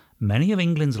unknown, many of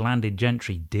England's landed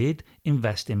gentry did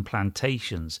invest in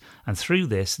plantations, and through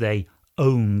this they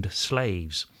owned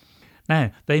slaves.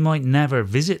 Now, they might never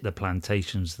visit the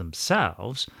plantations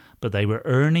themselves, but they were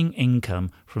earning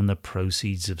income from the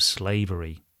proceeds of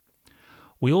slavery.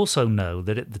 We also know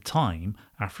that at the time,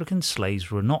 African slaves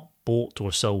were not bought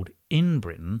or sold in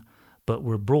Britain, but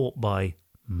were brought by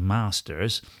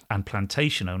masters and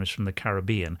plantation owners from the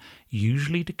Caribbean,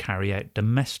 usually to carry out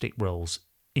domestic roles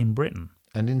in Britain.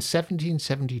 And in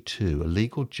 1772, a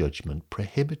legal judgment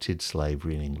prohibited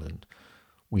slavery in England.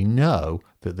 We know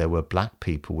that there were black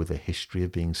people with a history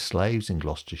of being slaves in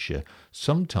Gloucestershire,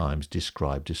 sometimes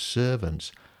described as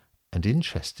servants, And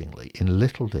interestingly, in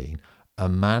Littledean, a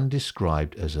man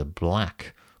described as a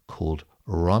black called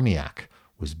Romiak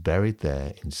was buried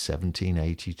there in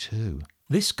 1782.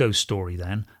 This ghost story,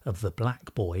 then, of the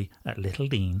Black Boy at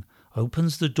Littledean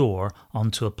opens the door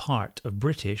onto a part of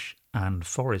British and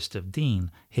Forest of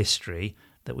Dean history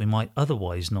that we might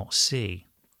otherwise not see.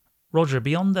 Roger,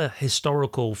 beyond the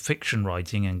historical fiction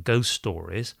writing and ghost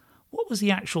stories, what was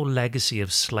the actual legacy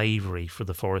of slavery for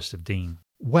the Forest of Dean?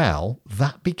 Well,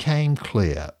 that became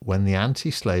clear when the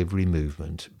anti-slavery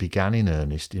movement began in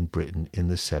earnest in Britain in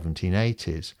the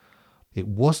 1780s. It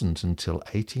wasn't until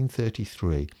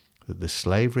 1833 that the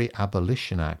Slavery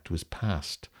Abolition Act was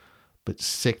passed. But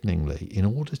sickeningly, in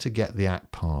order to get the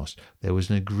act passed, there was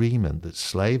an agreement that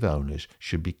slave owners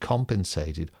should be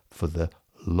compensated for the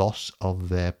loss of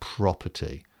their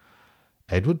property.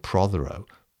 Edward Prothero,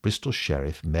 Bristol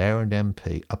Sheriff, Mayor and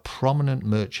MP, a prominent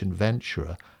merchant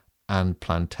venturer and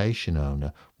plantation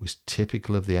owner, was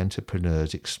typical of the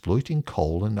entrepreneurs exploiting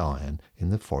coal and iron in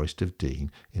the Forest of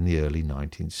Dean in the early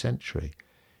 19th century.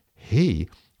 He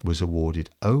was awarded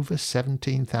over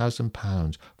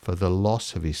 £17,000 for the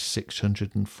loss of his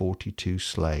 642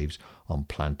 slaves on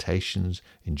plantations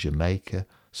in Jamaica,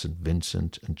 St.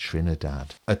 Vincent and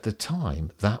Trinidad. At the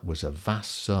time, that was a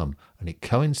vast sum, and it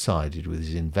coincided with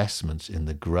his investments in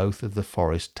the growth of the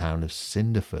forest town of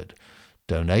Cinderford,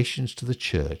 donations to the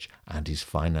church, and his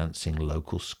financing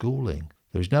local schooling.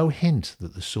 There is no hint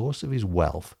that the source of his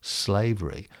wealth,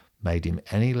 slavery, made him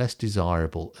any less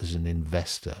desirable as an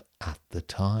investor at the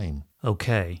time.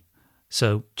 Okay,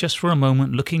 so just for a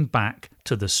moment, looking back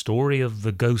to the story of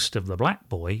the ghost of the Black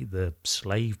Boy, the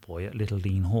slave boy at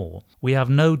Littledean Hall, we have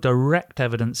no direct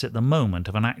evidence at the moment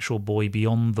of an actual boy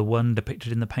beyond the one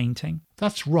depicted in the painting?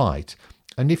 That's right.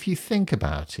 And if you think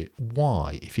about it,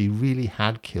 why, if he really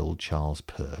had killed Charles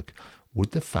Perk,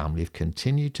 would the family have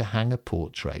continued to hang a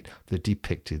portrait that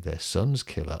depicted their son's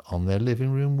killer on their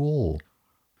living room wall?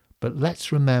 But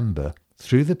let's remember,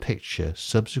 through the picture,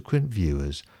 subsequent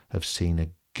viewers have seen a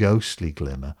ghostly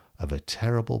glimmer of a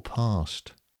terrible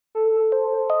past.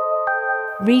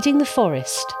 Reading the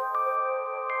Forest.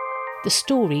 The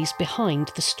stories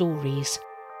behind the stories.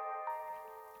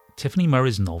 Tiffany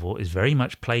Murray's novel is very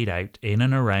much played out in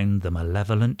and around the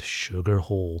malevolent Sugar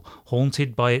Hall,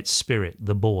 haunted by its spirit,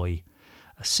 the boy,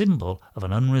 a symbol of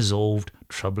an unresolved,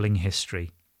 troubling history.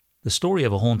 The story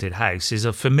of a haunted house is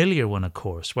a familiar one, of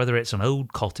course, whether it's an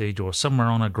old cottage or somewhere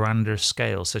on a grander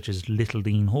scale, such as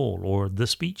Littledean Hall or the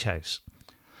Speech House.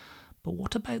 But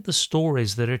what about the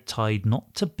stories that are tied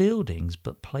not to buildings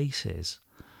but places?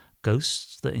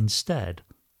 Ghosts that instead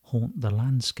haunt the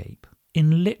landscape.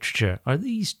 In literature, are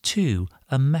these too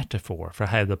a metaphor for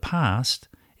how the past,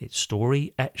 its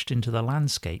story etched into the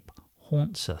landscape,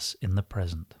 haunts us in the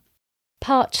present?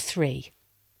 Part 3.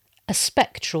 A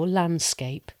spectral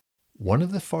landscape. One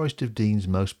of the Forest of Dean's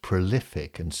most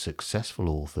prolific and successful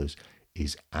authors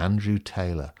is Andrew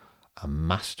Taylor, a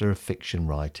master of fiction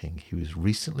writing. He was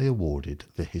recently awarded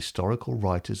the Historical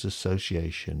Writers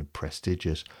Association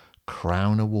prestigious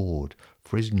Crown Award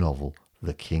for his novel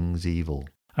The King's Evil.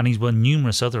 And he's won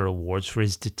numerous other awards for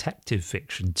his detective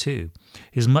fiction too.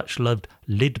 His much-loved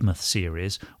Lidmouth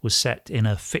series was set in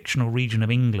a fictional region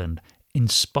of England,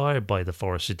 inspired by the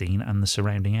Forest of Dean and the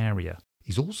surrounding area.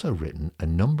 He's also written a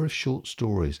number of short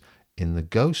stories in the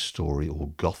ghost story or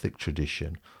Gothic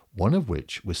tradition, one of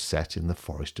which was set in the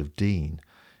Forest of Dean.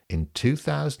 In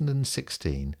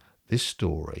 2016, this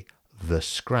story, The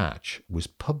Scratch, was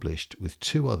published with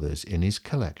two others in his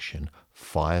collection,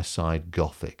 Fireside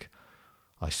Gothic.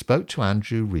 I spoke to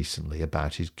Andrew recently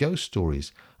about his ghost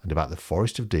stories and about the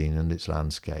Forest of Dean and its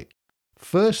landscape.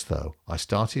 First, though, I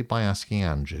started by asking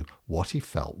Andrew what he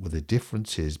felt were the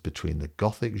differences between the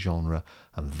Gothic genre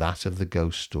and that of the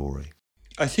ghost story.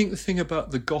 I think the thing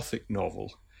about the Gothic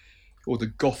novel, or the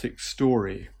Gothic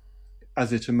story,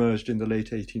 as it emerged in the late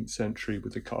 18th century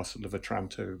with the Castle of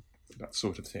Otranto, that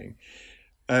sort of thing,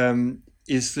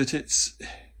 is that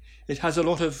it has a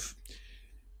lot of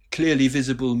clearly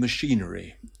visible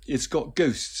machinery. It's got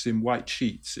ghosts in white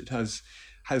sheets. It has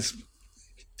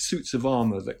suits of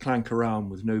armour that clank around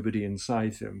with nobody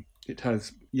inside them. It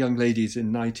has young ladies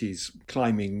in nighties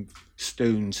climbing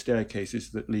stone staircases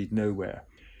that lead nowhere,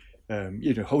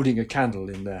 holding a candle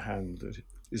in their hand that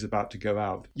is about to go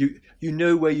out. You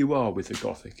know where you are with the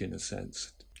Gothic, in a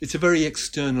sense. It's a very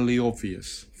externally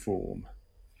obvious form.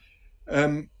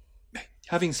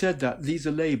 Having said that, these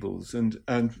are labels, and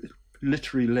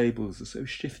literary labels are so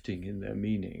shifting in their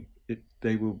meaning.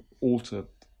 They will alter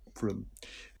from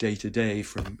day to day,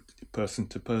 from person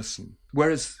to person.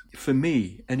 Whereas for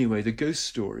me, anyway, the ghost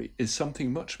story is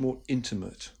something much more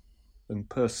intimate and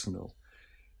personal.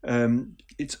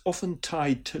 It's often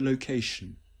tied to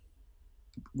location,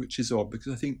 which is odd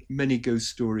because I think many ghost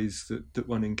stories that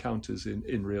one encounters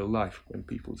in real life, when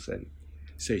people say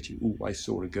to you, "Oh, I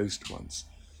saw a ghost once,"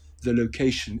 the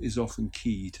location is often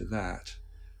key to that.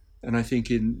 And I think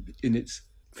in its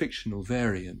fictional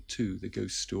variant too, the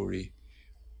ghost story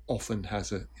often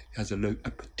has a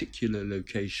particular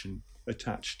location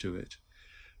attached to it.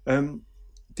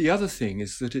 The other thing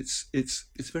is that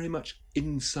it's very much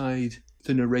inside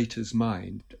the narrator's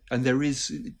mind, and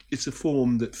it's a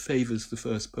form that favours the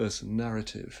first person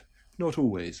narrative. Not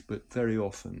always, but very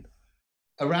often.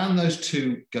 Around those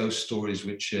two ghost stories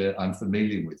which I'm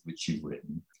familiar with, which you've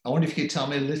written, I wonder if you could tell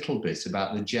me a little bit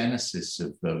about the genesis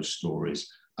of those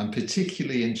stories. I'm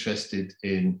particularly interested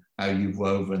in how you've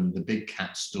woven the big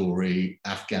cat story,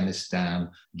 Afghanistan,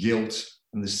 guilt,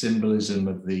 and the symbolism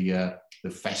of the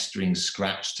festering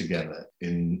scratch together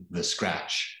in The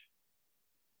Scratch.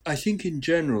 I think in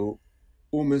general,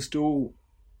 almost all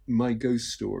my ghost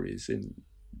stories, if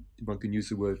one can use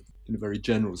the word in a very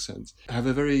general sense, have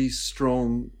a very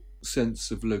strong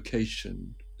sense of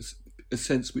location, a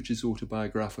sense which is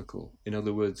autobiographical. In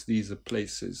other words, these are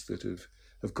places that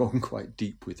have gone quite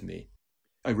deep with me.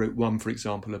 I wrote one, for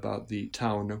example, about the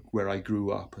town where I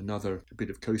grew up, another a bit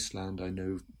of coastland I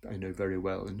know very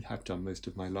well and have done most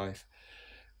of my life.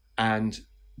 And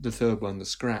the third one, The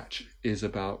Scratch, is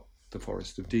about the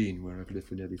Forest of Dean, where I've lived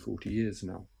for nearly 40 years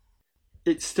now.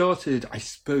 It started, I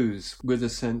suppose, with a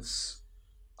sense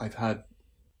I've had,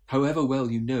 however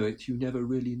well you know it, you never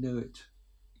really know it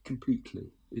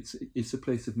completely. It's a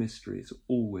place of mystery. It's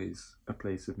always a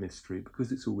place of mystery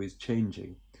because it's always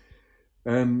changing.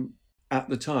 At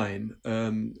the time,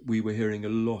 we were hearing a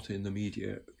lot in the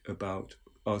media about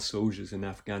our soldiers in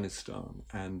Afghanistan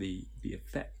and the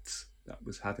effects that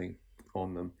was having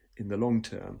on them in the long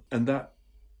term. And that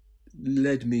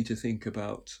led me to think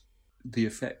about the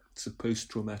effects of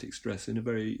post-traumatic stress in a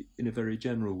very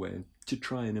general way, and to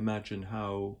try and imagine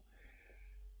how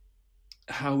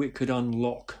it could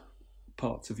unlock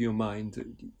parts of your mind that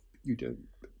you don't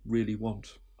really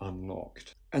want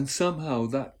unlocked. And somehow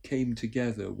that came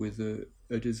together with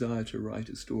a desire to write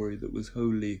a story that was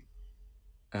wholly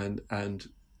and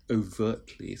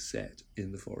overtly set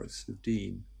in the Forest of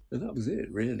Dean. And that was it,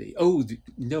 really. Oh,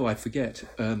 no, I forget.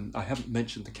 I haven't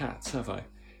mentioned the cats, have I?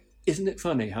 Isn't it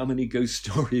funny how many ghost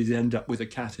stories end up with a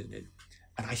cat in it?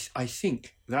 And I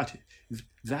think that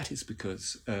is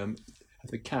because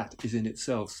the cat is in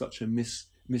itself such a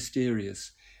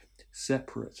mysterious,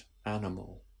 separate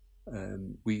animal.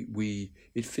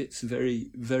 It fits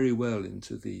very, very well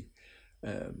into the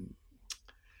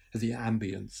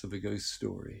ambience of a ghost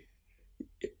story.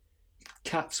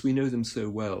 Cats, we know them so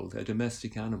well. They're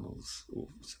domestic animals, or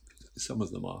some of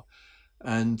them are,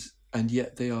 and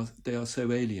yet they are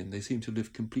so alien. They seem to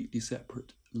live completely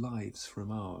separate lives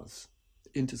from ours,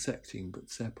 intersecting but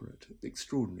separate.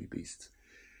 Extraordinary beasts.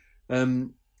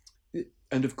 And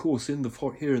of course,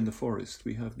 here in the forest,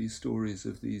 we have these stories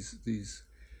of these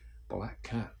black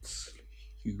cats,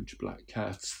 huge black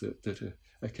cats that are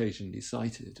occasionally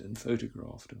sighted and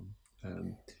photographed,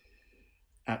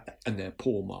 and their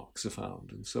paw marks are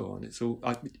found, and so on. It's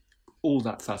all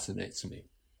that fascinates me,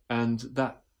 and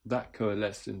that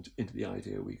coalesced into the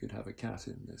idea we could have a cat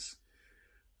in this,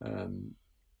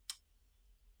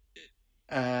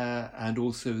 and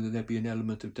also that there'd be an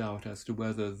element of doubt as to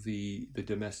whether the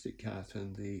domestic cat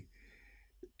and the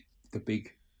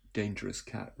big dangerous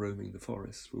cat roaming the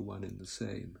forest were one and the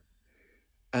same.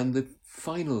 And the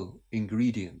final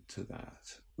ingredient to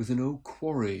that was an old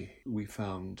quarry we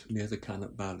found near the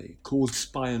Cannock Valley called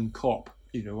Spion Cop,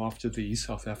 after the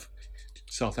South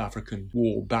African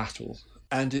War battle.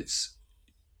 And it's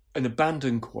an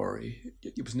abandoned quarry.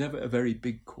 It was never a very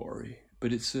big quarry,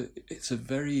 but it's a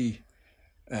very,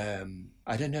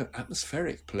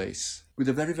 atmospheric place with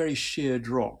a very, very sheer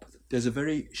drop. There's a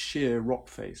very sheer rock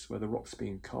face where the rock's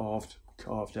being carved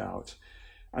out.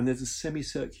 And there's a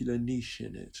semicircular niche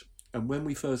in it. And when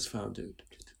we first found it,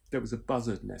 there was a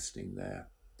buzzard nesting there.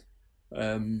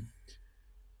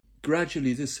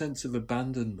 Gradually, this sense of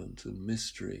abandonment and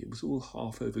mystery, it was all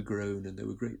half overgrown, and there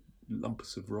were great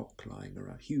lumps of rock lying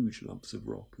around, huge lumps of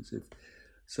rock, as if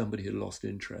somebody had lost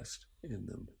interest in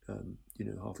them,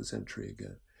 half a century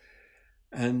ago.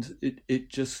 And it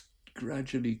just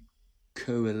gradually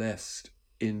coalesced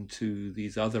into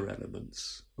these other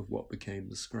elements of what became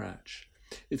the Scratch.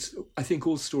 I think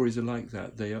all stories are like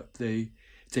that. They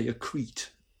accrete.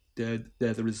 They're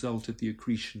the result of the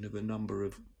accretion of a number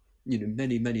of,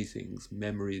 many things: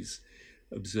 memories,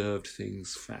 observed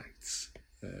things, facts,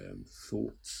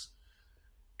 thoughts,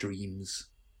 dreams,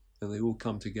 and they all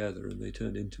come together and they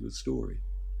turn into a story.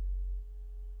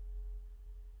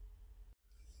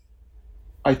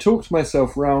 I talked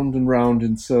myself round and round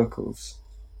in circles.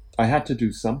 I had to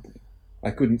do something. I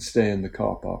couldn't stay in the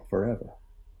car park forever.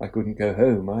 I couldn't go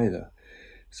home either.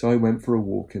 So I went for a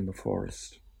walk in the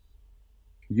forest.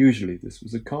 Usually this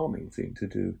was a calming thing to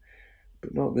do,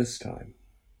 but not this time.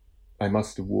 I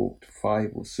must have walked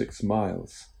 5 or 6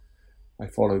 miles. I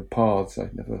followed paths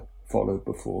I'd never followed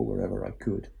before wherever I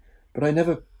could, but I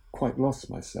never quite lost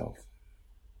myself.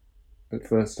 At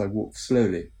first I walked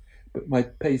slowly, but my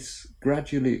pace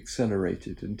gradually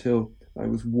accelerated until I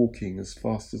was walking as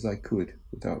fast as I could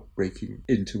without breaking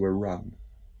into a run.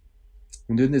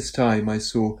 And in this time I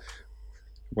saw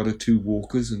 1 or 2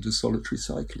 walkers and a solitary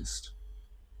cyclist.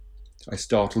 I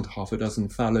startled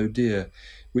 6 fallow deer,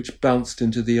 which bounced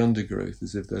into the undergrowth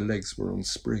as if their legs were on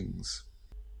springs.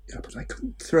 Yeah, but I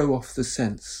couldn't throw off the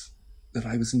sense that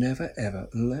I was never ever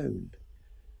alone.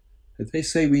 They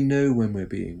say we know when we're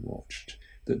being watched,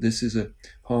 that this is a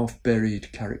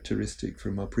half-buried characteristic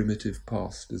from our primitive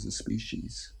past as a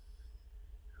species.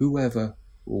 Whoever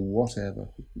or whatever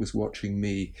was watching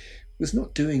me was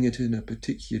not doing it in a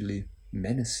particularly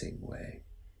menacing way.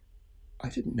 I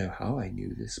didn't know how I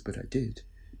knew this, but I did,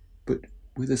 but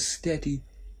with a steady,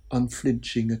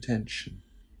 unflinching attention.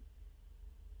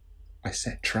 I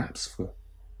set traps for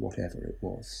whatever it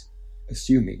was,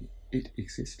 assuming it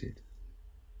existed.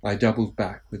 I doubled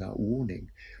back without warning.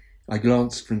 I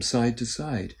glanced from side to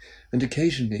side, and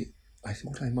occasionally I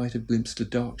thought I might have glimpsed a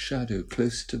dark shadow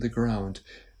close to the ground,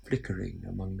 flickering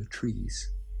among the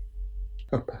trees.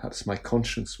 Or perhaps my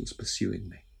conscience was pursuing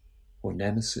me, or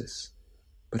Nemesis,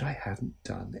 but I hadn't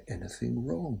done anything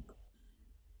wrong.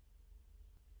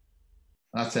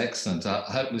 That's excellent. I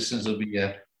hope listeners will be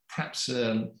perhaps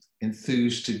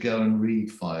enthused to go and read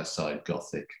Fireside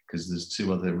Gothic, because there's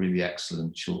 2 other really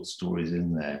excellent short stories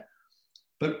in there.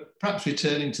 But perhaps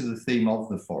returning to the theme of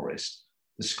the forest,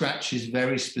 the Scratch is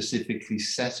very specifically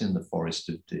set in the Forest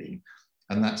of Dean,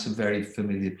 and that's a very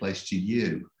familiar place to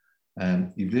you.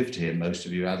 You've lived here most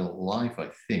of your adult life, I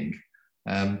think.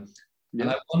 And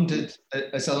I wondered,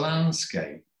 as a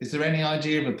landscape, is there any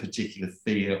idea of a particular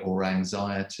fear or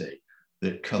anxiety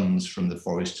that comes from the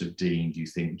Forest of Dean, do you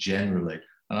think, generally?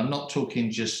 And I'm not talking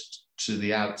just to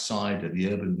the outsider,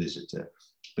 the urban visitor,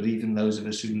 but even those of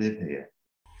us who live here.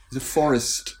 The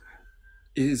forest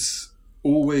is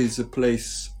always a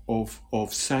place of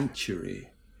sanctuary,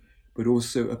 but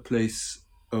also a place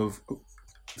of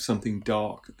something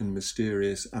dark and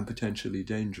mysterious and potentially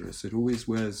dangerous. It always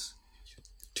wears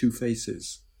 2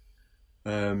 faces.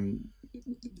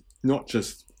 Not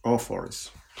just our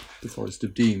forest, the Forest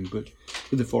of Dean, but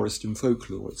the forest in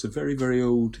folklore. It's a very, very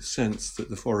old sense that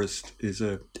the forest is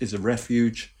a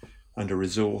refuge and a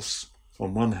resource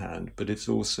on one hand, but it's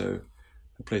also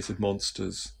a place of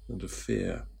monsters and of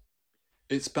fear.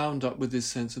 It's bound up with this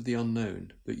sense of the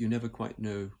unknown, that you never quite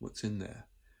know what's in there.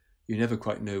 You never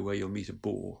quite know where you'll meet a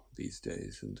boar these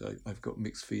days, and I've got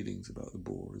mixed feelings about the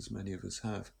boar, as many of us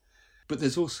have. But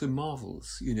there's also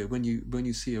marvels, you know, when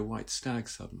you see a white stag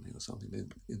suddenly or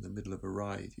something in the middle of a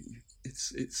ride,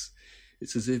 it's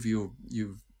as if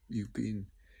you've been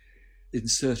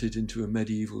inserted into a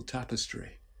medieval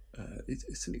tapestry.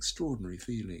 It's an extraordinary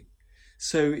feeling.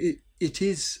 So it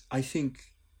is, I think,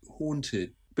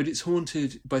 haunted, but it's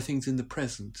haunted by things in the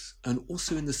present and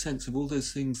also in the sense of all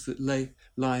those things that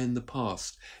lie in the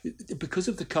past. Because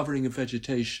of the covering of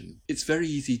vegetation, it's very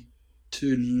easy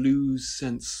to lose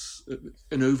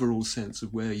an overall sense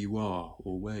of where you are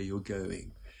or where you're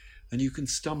going. And you can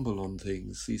stumble on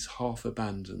things, these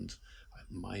half-abandoned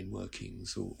mine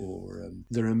workings or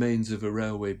the remains of a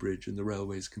railway bridge, and the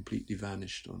railway's completely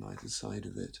vanished on either side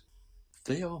of it.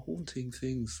 They are haunting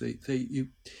things.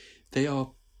 They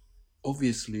are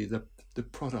obviously the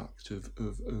product of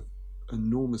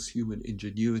enormous human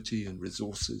ingenuity and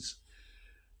resources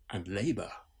and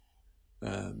labour.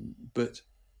 But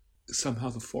somehow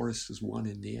the forest has won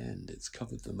in the end. It's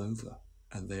covered them over,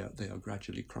 and they are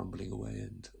gradually crumbling away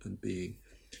and being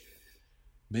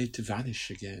made to vanish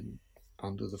again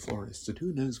under the forest. And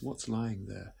who knows what's lying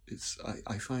there?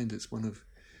 I find it's one of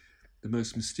the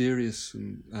most mysterious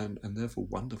and therefore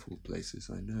wonderful places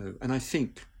I know. And I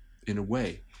think, in a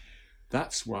way,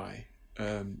 that's why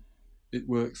it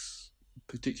works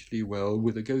particularly well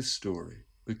with a ghost story,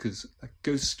 because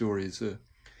ghost stories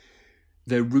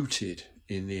they're rooted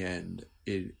in the end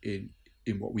in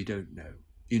what we don't know.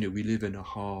 You know, we live in a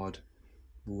hard,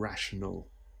 rational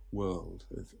world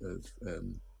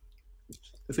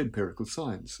of empirical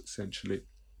science, essentially.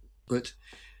 But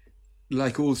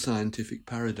like all scientific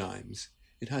paradigms,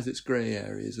 it has its grey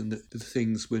areas and the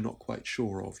things we're not quite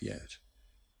sure of yet.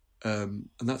 And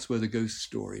that's where the ghost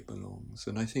story belongs.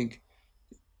 And I think,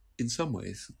 in some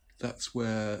ways, that's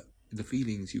where the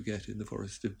feelings you get in the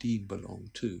Forest of Dean belong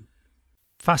too.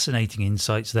 Fascinating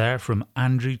insights there from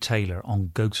Andrew Taylor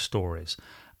on ghost stories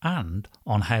and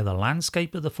on how the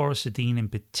landscape of the Forest of Dean in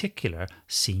particular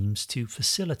seems to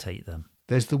facilitate them.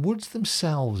 There's the woods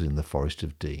themselves in the Forest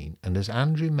of Dean, and as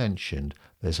Andrew mentioned,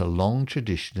 there's a long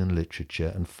tradition in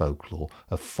literature and folklore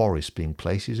of forests being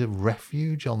places of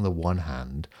refuge on the one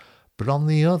hand, but on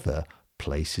the other,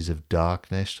 places of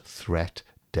darkness, threat,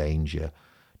 danger,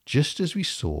 just as we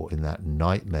saw in that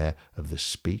nightmare of the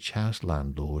Speech House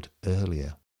landlord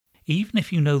earlier. Even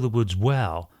if you know the woods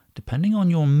well, depending on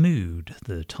your mood,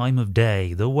 the time of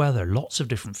day, the weather, lots of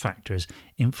different factors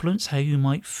influence how you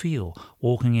might feel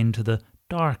walking into the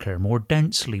darker, more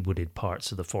densely wooded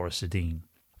parts of the Forest of Dean.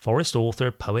 Forest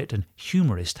author, poet and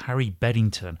humorist Harry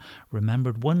Beddington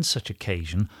remembered one such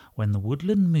occasion when the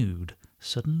woodland mood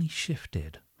suddenly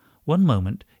shifted. One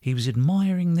moment he was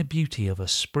admiring the beauty of a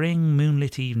spring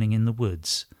moonlit evening in the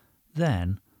woods.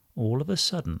 Then, all of a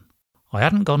sudden, I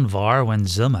hadn't gone far when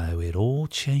somehow it all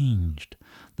changed.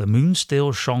 The moon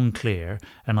still shone clear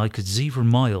and I could see for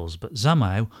miles, but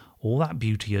somehow all that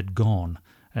beauty had gone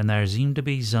and there seemed to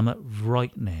be somewhat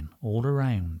brightening all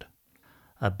around.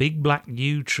 A big black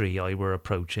yew tree I were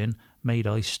approaching made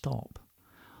I stop.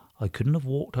 I couldn't have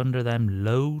walked under them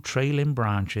low trailing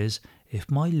branches if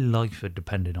my life had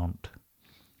depended on't.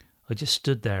 I just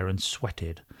stood there and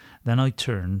sweated. Then I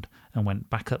turned and went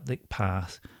back up the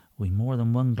path with more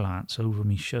than one glance over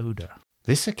me shoulder.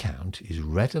 This account is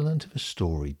redolent of a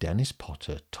story Dennis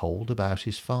Potter told about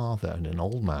his father and an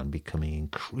old man becoming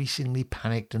increasingly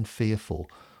panicked and fearful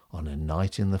on a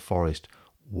night in the forest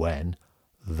when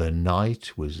the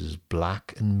night was as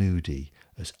black and moody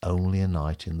as only a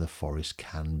night in the forest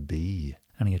can be.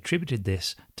 And he attributed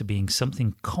this to being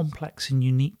something complex and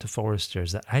unique to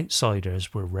foresters that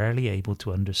outsiders were rarely able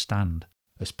to understand.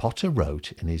 As Potter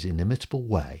wrote in his inimitable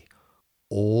way,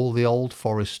 all the old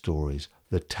forest stories,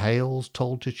 the tales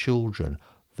told to children,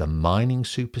 the mining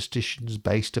superstitions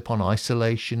based upon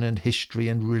isolation and history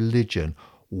and religion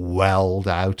welled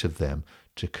out of them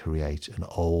to create an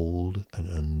old and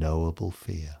unknowable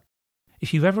fear.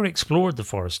 If you've ever explored the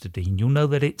Forest of Dean, you'll know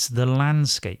that it's the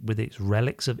landscape with its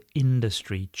relics of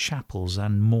industry, chapels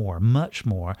and more, much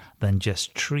more than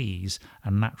just trees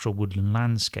and natural woodland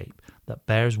landscape that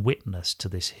bears witness to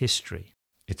this history.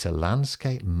 It's a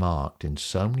landscape marked in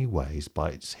so many ways by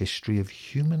its history of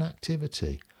human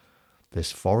activity.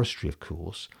 There's forestry, of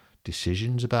course,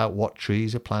 decisions about what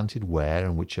trees are planted where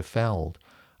and which are felled,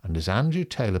 and as Andrew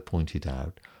Taylor pointed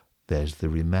out, there's the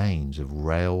remains of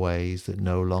railways that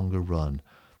no longer run,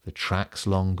 the tracks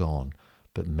long gone,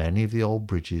 but many of the old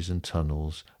bridges and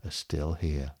tunnels are still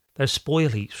here. There's spoil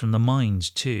heaps from the mines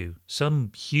too,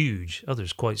 some huge,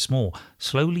 others quite small,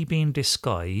 slowly being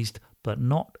disguised but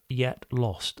not yet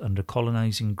lost under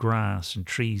colonising grass and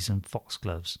trees and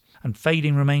foxgloves, and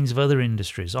fading remains of other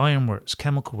industries, ironworks,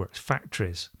 chemical works,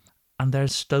 factories. And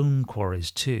there's stone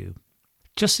quarries too.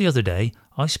 Just the other day,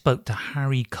 I spoke to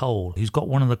Harry Cole, who's got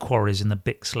one of the quarries in the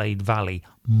Bixlade Valley,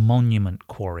 Monument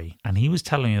Quarry, and he was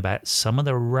telling me about some of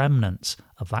the remnants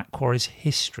of that quarry's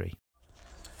history.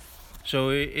 So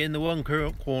in the one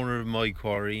current corner of my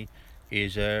quarry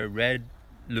is a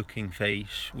red-looking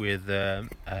face with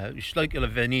it's like a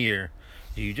veneer.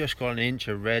 You just got an inch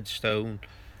of red stone,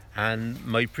 and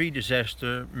my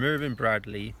predecessor, Mervyn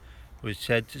Bradley, was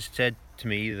said to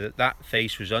me that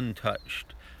face was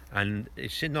untouched. And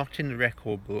it's not in the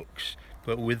record books,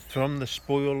 but from the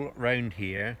spoil round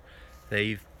here,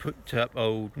 they've put up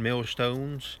old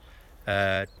millstones,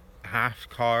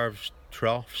 half-carved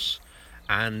troughs,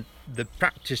 and the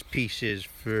practice pieces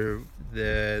for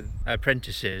the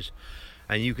apprentices.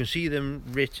 And you can see them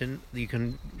written, you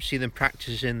can see them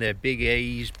practicing their big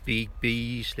A's, big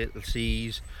B's, little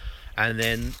C's. And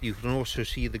then you can also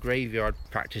see the graveyard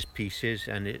practice pieces,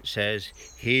 and it says,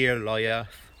 "Here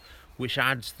lieth," which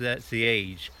adds to the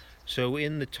age. So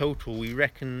in the total, we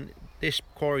reckon this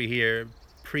quarry here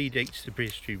predates the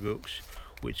history books,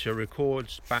 which are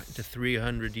records back to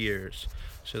 300 years.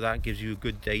 So that gives you a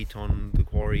good date on the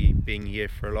quarry being here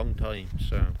for a long time.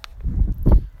 So,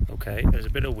 okay, there's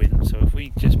a bit of wind, so if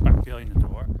we just back behind the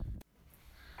door.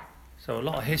 So a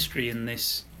lot of history in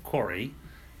this quarry.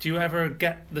 Do you ever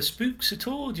get the spooks at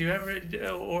all? Do you ever,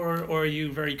 or are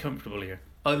you very comfortable here?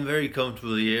 I'm very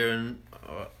comfortable here, and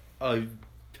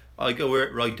I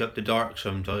go right up the dark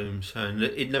sometimes, and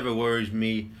it never worries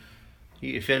me.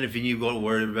 If anything, you've got to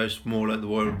worry about it's more like the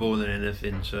world more than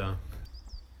anything. So,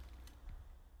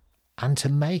 and to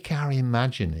make our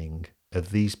imagining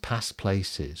of these past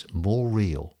places more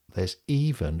real, there's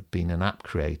even been an app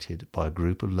created by a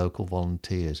group of local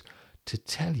volunteers to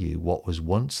tell you what was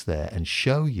once there and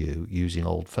show you, using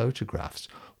old photographs,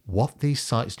 what these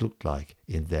sites looked like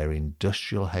in their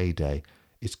industrial heyday.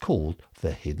 It's called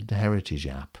the Hidden Heritage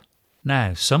app.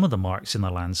 Now, some of the marks in the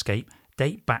landscape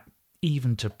date back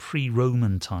even to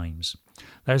pre-Roman times.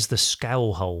 There's the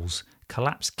scowl holes,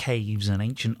 collapsed caves and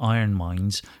ancient iron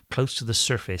mines close to the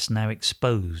surface now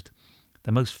exposed,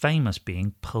 the most famous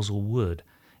being Puzzle Wood.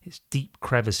 Its deep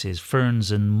crevices,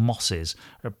 ferns and mosses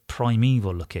are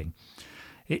primeval looking.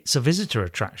 It's a visitor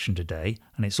attraction today,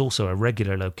 and it's also a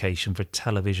regular location for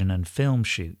television and film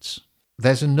shoots.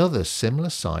 There's another similar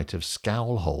site of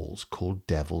scowl holes called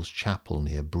Devil's Chapel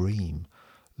near Bream.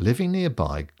 Living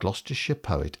nearby, Gloucestershire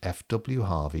poet F.W.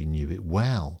 Harvey knew it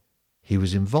well. He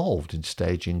was involved in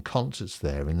staging concerts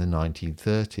there in the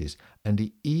 1930s, and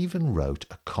he even wrote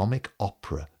a comic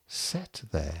opera set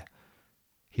there.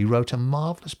 He wrote a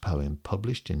marvellous poem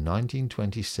published in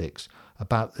 1926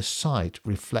 about the site,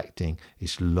 reflecting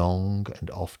its long and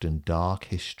often dark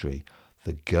history,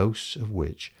 the ghosts of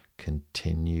which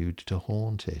continued to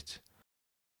haunt it.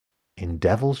 In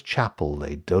Devil's Chapel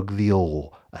they dug the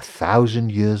ore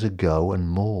 1,000 years ago and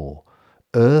more,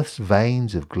 earth's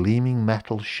veins of gleaming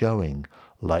metal showing,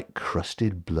 like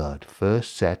crusted blood,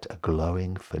 first set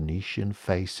a-glowing Phoenician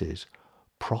faces,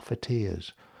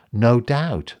 profiteers. No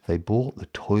doubt they bought the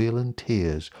toil and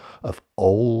tears of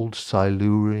old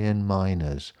Silurian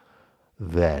miners.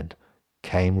 Then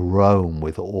came Rome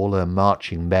with all her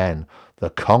marching men, the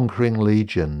conquering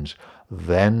legions.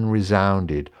 Then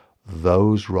resounded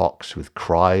those rocks with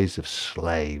cries of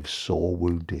slaves sore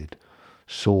wounded.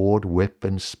 Sword, whip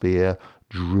and spear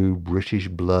drew British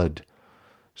blood.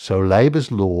 So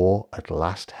labour's law at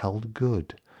last held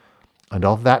good. And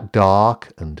of that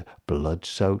dark and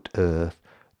blood-soaked earth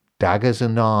daggers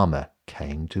and armour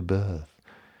came to birth.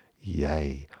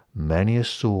 Yea, many a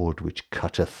sword which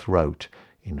cut a throat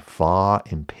in far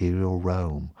imperial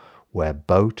Rome, where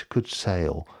boat could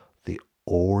sail, the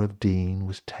ore of Dean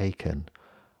was taken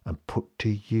and put to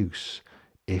use,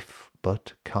 if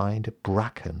but kind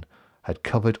Bracken had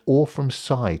covered all from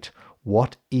sight.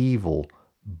 What evil,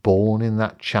 born in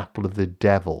that chapel of the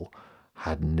devil,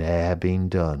 had ne'er been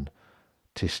done.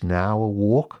 'Tis now a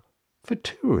walk for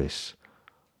tourists.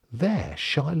 There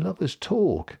shy lovers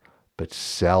talk, but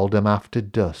seldom after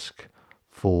dusk.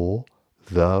 For,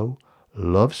 though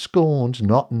love scorns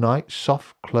not night's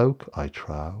soft cloak, I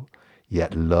trow,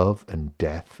 yet love and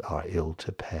death are ill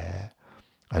to pair.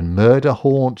 And murder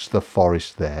haunts the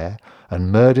forest there,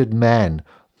 and murdered men,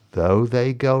 though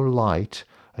they go light,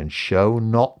 and show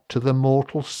not to the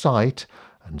mortal sight,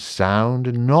 and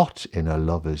sound not in a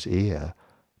lover's ear,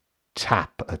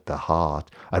 tap at the heart,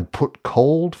 and put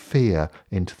cold fear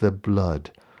into the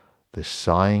blood. The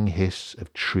sighing hiss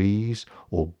of trees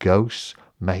or ghosts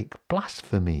make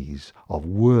blasphemies of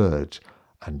words,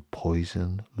 and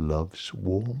poison love's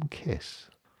warm kiss.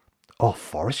 Of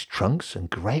forest trunks and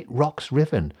great rocks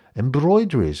riven,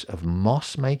 embroideries of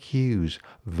moss make hues,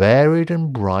 varied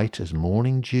and bright as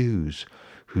morning dews,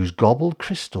 whose gobbled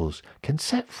crystals can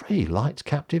set free light's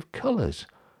captive colours.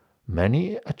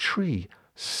 Many a tree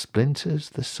splinters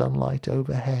the sunlight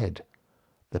overhead.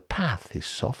 The path is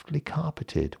softly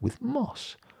carpeted with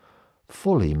moss.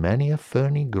 Fully many a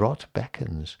ferny grot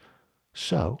beckons.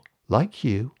 So, like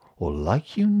you, or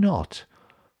like you not,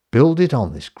 builded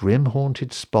on this grim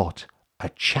haunted spot, a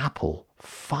chapel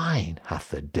fine hath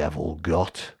the devil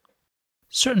got.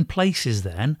 Certain places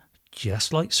then,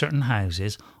 just like certain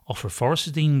houses, offer Forest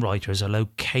of Dean writers a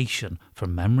location for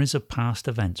memories of past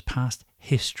events, past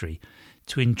history,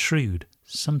 to intrude,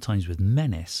 sometimes with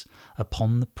menace,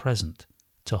 upon the present,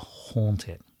 to haunt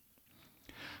it.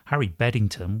 Harry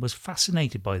Beddington was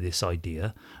fascinated by this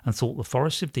idea and thought the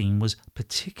Forest of Dean was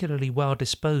particularly well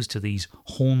disposed to these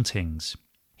hauntings.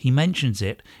 He mentions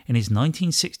it in his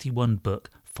 1961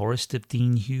 book Forest of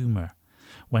Dean Humour,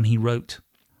 when he wrote,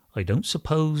 "I don't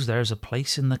suppose there's a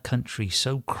place in the country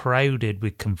so crowded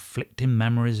with conflicting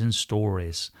memories and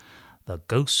stories. The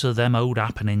ghosts of them old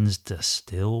happenings do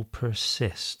still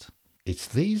persist." It's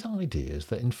these ideas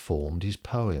that informed his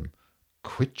poem,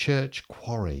 Whitchurch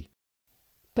Quarry.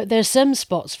 But there's some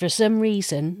spots, for some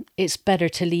reason, it's better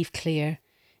to leave clear.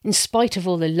 In spite of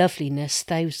all the loveliness,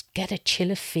 thou's get a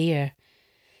chill of fear.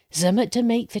 Zummat to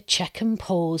make the check and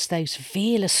pause, thou's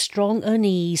feel a strong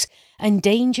unease, and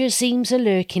danger seems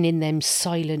a-lurking in them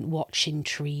silent watching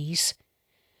trees.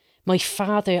 My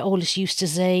father always used to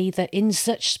say that in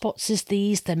such spots as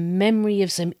these the memory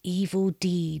of some evil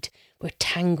deed were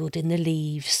tangled in the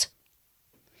leaves.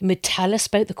 He would tell us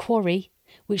about the quarry,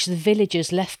 which the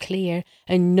villagers left clear,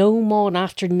 and no more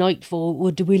after nightfall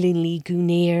would willingly go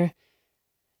near.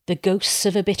 The ghosts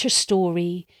of a bitter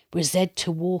story were said to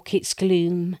walk its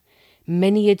gloom.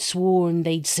 Many had sworn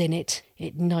they'd seen it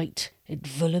at night at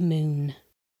full moon.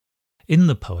 In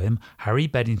the poem, Harry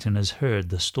Beddington has heard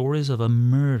the stories of a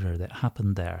murder that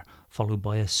happened there, followed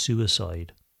by a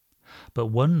suicide. But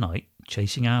one night,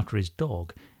 chasing after his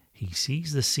dog, he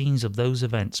sees the scenes of those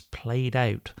events played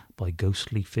out by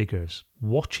ghostly figures.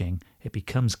 Watching, it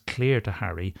becomes clear to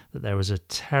Harry that there was a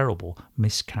terrible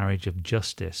miscarriage of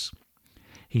justice.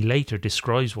 He later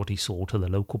describes what he saw to the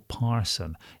local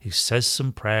parson, who says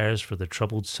some prayers for the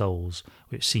troubled souls,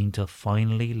 which seem to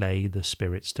finally lay the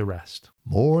spirits to rest.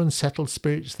 More unsettled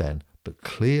spirits then, but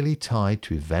clearly tied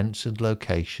to events and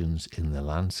locations in the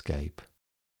landscape.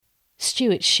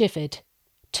 Stuart shivered,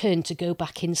 turned to go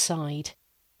back inside,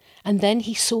 and then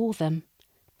he saw them,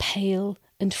 pale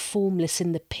and formless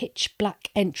in the pitch-black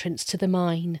entrance to the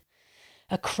mine.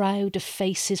 A crowd of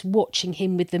faces watching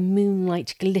him with the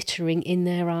moonlight glittering in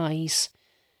their eyes.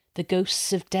 The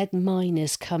ghosts of dead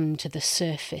miners come to the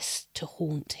surface to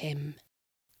haunt him.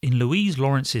 In Louise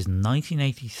Lawrence's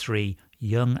 1983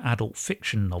 young adult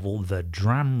fiction novel The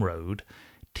Dram Road,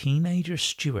 teenager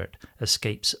Stuart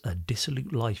escapes a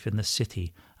dissolute life in the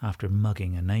city after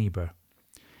mugging a neighbour.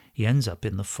 He ends up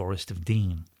in the Forest of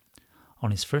Dean. On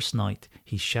his first night,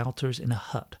 he shelters in a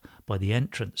hut by the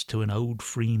entrance to an old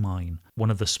free mine,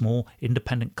 one of the small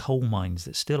independent coal mines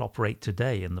that still operate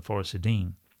today in the Forest of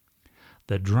Dean.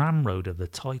 The dram road of the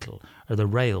title are the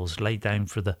rails laid down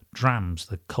for the drams,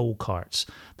 the coal carts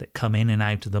that come in and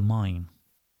out of the mine.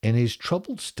 In his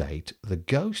troubled state, the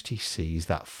ghost he sees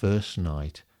that first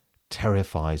night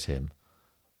terrifies him.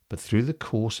 But through the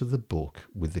course of the book,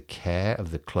 with the care of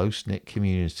the close-knit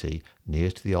community near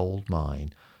to the old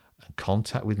mine and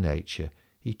contact with nature,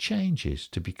 he changes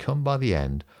to become by the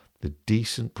end the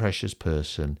decent, precious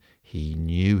person he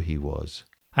knew he was.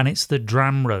 And it's the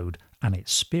dram road and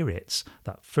its spirits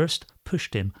that first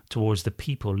pushed him towards the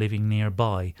people living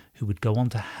nearby who would go on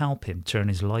to help him turn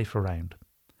his life around.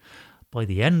 By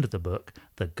the end of the book,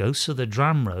 the ghosts of the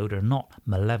dram road are not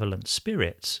malevolent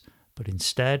spirits, but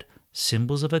instead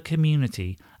symbols of a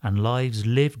community and lives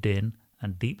lived in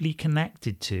and deeply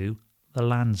connected to the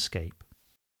landscape.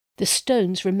 The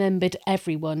stones remembered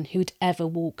everyone who'd ever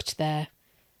walked there.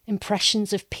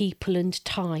 Impressions of people and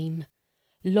time.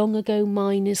 Long ago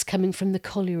miners coming from the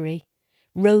colliery.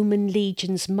 Roman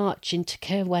legions marching to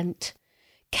Caerwent.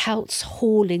 Celts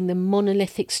hauling the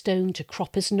monolithic stone to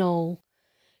Cropper's Knoll.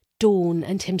 Dawn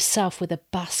and himself with a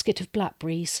basket of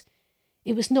blackberries.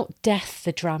 It was not death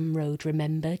the dram road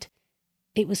remembered.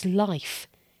 It was life,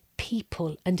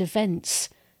 people and events,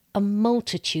 a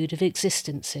multitude of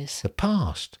existences. The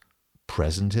past,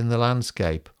 present in the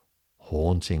landscape,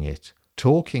 haunting it,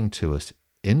 talking to us,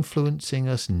 influencing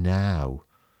us now,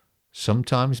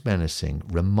 sometimes menacing,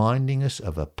 reminding us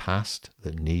of a past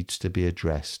that needs to be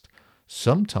addressed.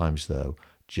 Sometimes, though,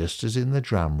 just as in the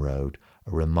dram road,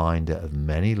 a reminder of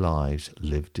many lives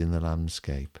lived in the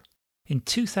landscape. In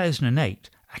 2008,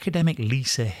 academic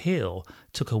Lisa Hill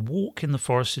took a walk in the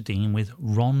Forest of Dean with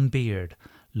Ron Beard,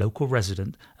 local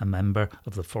resident and member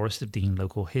of the Forest of Dean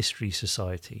Local History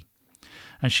Society.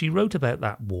 And she wrote about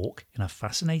that walk in a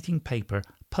fascinating paper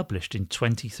published in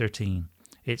 2013.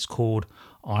 It's called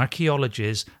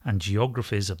Archaeologies and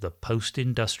Geographies of the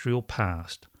Post-Industrial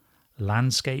Past,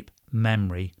 Landscape,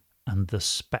 Memory and the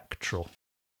Spectral.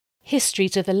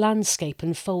 Histories of the landscape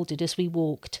unfolded as we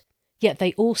walked, yet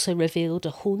they also revealed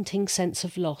a haunting sense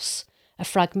of loss, a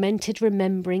fragmented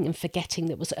remembering and forgetting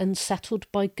that was unsettled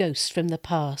by ghosts from the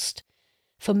past.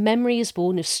 For memory is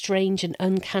born of strange and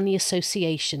uncanny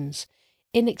associations,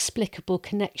 inexplicable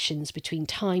connections between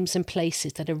times and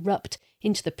places that erupt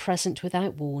into the present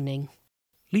without warning.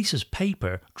 Lisa's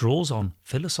paper draws on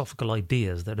philosophical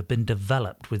ideas that have been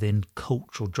developed within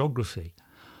cultural geography.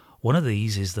 One of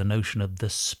these is the notion of the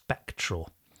spectral.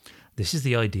 This is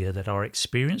the idea that our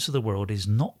experience of the world is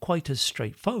not quite as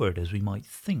straightforward as we might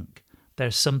think.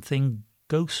 There's something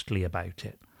ghostly about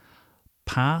it.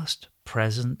 Past,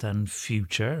 present and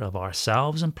future of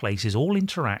ourselves and places all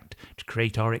interact to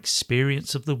create our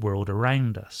experience of the world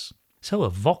around us. So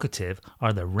evocative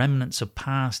are the remnants of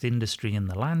past industry in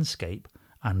the landscape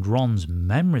and Ron's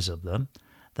memories of them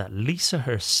that Lisa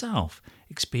herself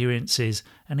experiences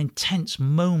an intense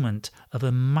moment of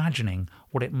imagining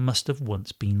what it must have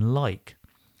once been like,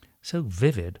 so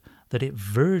vivid that it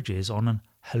verges on an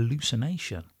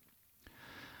hallucination.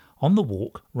 On the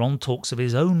walk, Ron talks of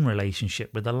his own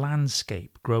relationship with the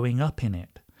landscape, growing up in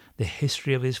it, the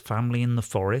history of his family in the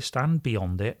forest and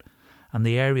beyond it, and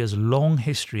the area's long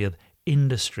history of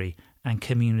industry and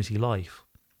community life.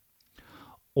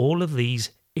 All of these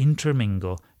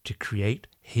intermingle to create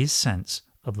his sense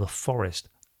of the forest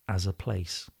as a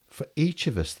place. For each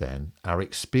of us then, our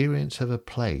experience of a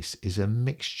place is a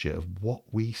mixture of what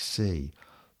we see,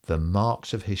 the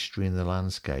marks of history in the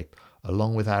landscape,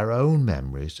 along with our own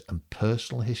memories and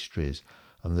personal histories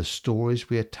and the stories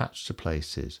we attach to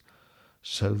places.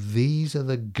 So these are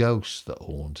the ghosts that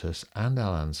haunt us and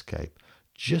our landscape,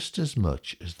 just as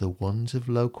much as the ones of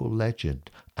local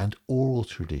legend and oral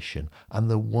tradition and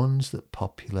the ones that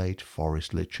populate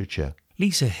forest literature.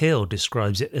 Lisa Hill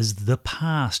describes it as the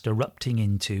past erupting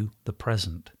into the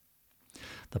present.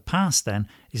 The past, then,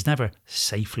 is never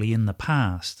safely in the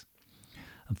past.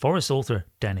 And forest author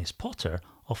Dennis Potter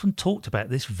often talked about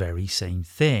this very same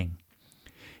thing.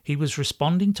 He was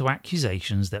responding to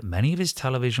accusations that many of his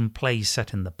television plays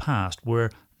set in the past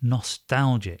were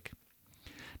nostalgic.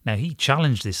 Now, he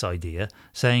challenged this idea,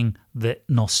 saying that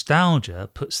nostalgia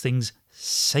puts things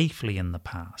safely in the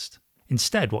past.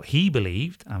 Instead, what he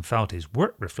believed, and felt his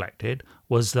work reflected,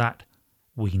 was that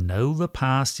we know the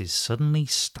past is suddenly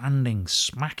standing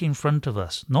smack in front of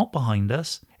us, not behind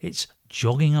us. It's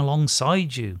jogging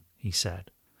alongside you, he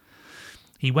said.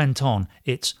 He went on,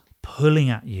 it's pulling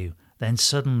at you, then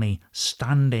suddenly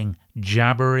standing,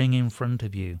 jabbering in front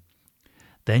of you.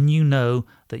 Then you know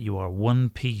that you are one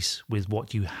piece with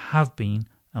what you have been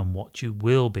and what you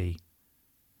will be.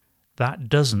 That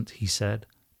doesn't, he said,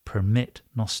 permit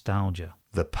nostalgia.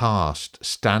 The past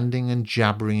standing and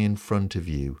jabbering in front of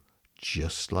you,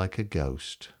 just like a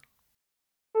ghost.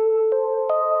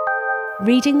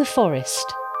 Reading the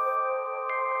Forest.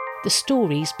 The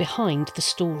stories behind the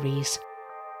stories.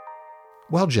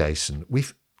 Well, Jason,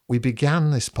 we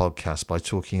began this podcast by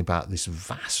talking about this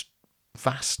vast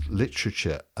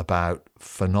literature about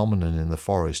phenomenon in the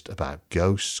forest, about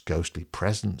ghosts, ghostly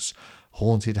presence,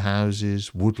 haunted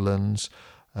houses, woodlands.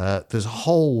 There's a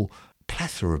whole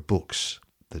plethora of books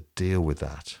that deal with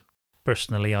that.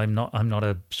 Personally, I'm not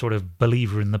a sort of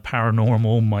believer in the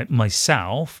paranormal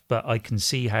myself, but I can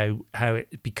see how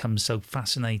it becomes so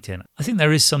fascinating. I think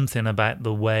there is something about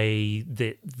the way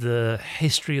that the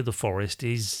history of the forest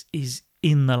is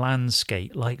in the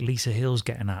landscape, like Lisa Hill's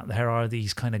getting at. There are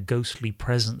these kind of ghostly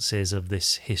presences of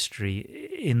this history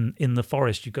in the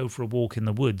forest. You go for a walk in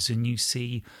the woods and you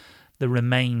see the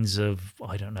remains of,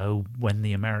 I don't know, when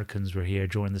the Americans were here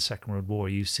during the Second World War.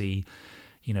 You see,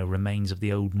 remains of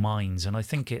the old mines. And I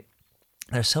think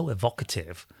they're so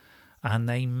evocative, and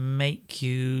they make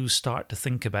you start to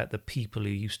think about the people who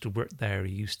used to work there, who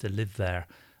used to live there.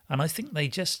 And I think they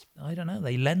just,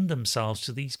 they lend themselves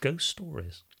to these ghost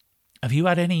stories. Have you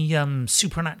had any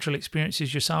supernatural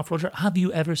experiences yourself, Roger? Have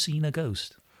you ever seen a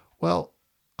ghost? Well,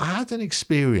 I had an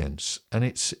experience, and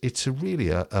it's really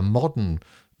a modern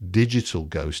digital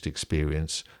ghost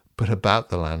experience, but about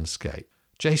the landscape.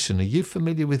 Jason, are you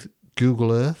familiar with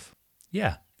Google Earth?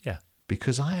 Yeah.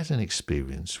 Because I had an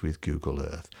experience with Google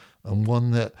Earth, and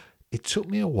one that it took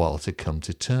me a while to come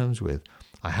to terms with.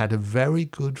 I had a very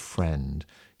good friend.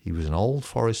 He was an old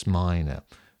forest miner,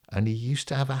 and he used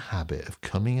to have a habit of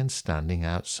coming and standing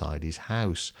outside his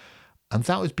house. And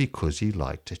that was because he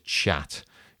liked to chat.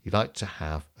 He liked to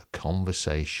have a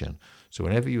conversation. So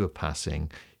whenever you were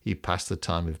passing, he'd pass the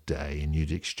time of day and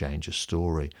you'd exchange a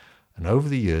story. And over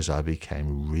the years, I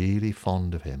became really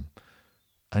fond of him.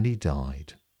 And he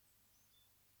died.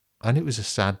 And it was a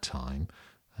sad time.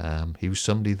 He was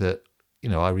somebody that,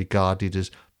 I regarded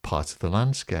as part of the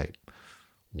landscape.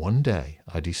 One day,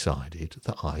 I decided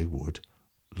that I would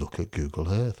look at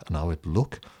Google Earth, and I would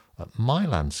look at my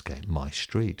landscape, my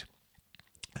street.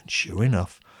 And sure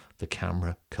enough, the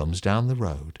camera comes down the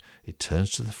road, it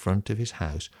turns to the front of his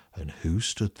house, and who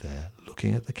stood there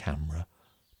looking at the camera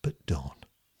but Don?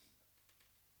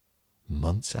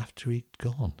 Months after he'd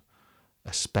gone,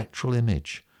 a spectral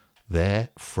image, there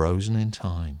frozen in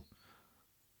time.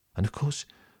 And of course,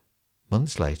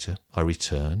 months later, I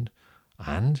returned,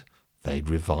 and they'd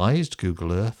revised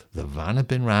Google Earth, the van had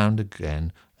been round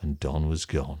again, and Don was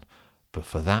gone. But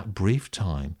for that brief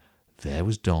time, there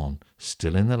was Don,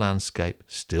 still in the landscape,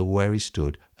 still where he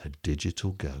stood, a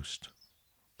digital ghost.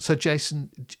 So, Jason,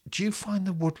 do you find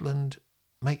the woodland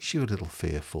makes you a little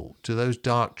fearful? Do those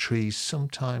dark trees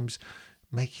sometimes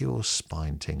make your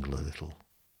spine tingle a little?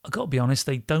 I've got to be honest,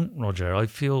 they don't, Roger. I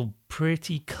feel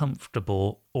pretty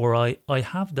comfortable, or I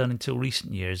have done until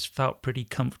recent years, felt pretty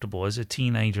comfortable. As a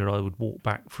teenager, I would walk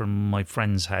back from my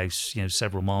friend's house,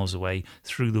 several miles away,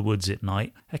 through the woods at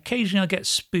night. Occasionally I'd get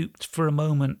spooked for a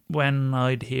moment when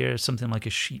I'd hear something like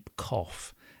a sheep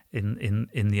cough in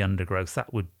the undergrowth.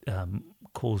 That would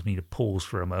cause me to pause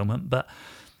for a moment. But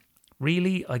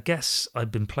really, I guess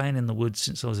I've been playing in the woods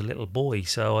since I was a little boy,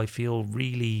 so I feel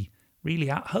really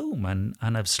at home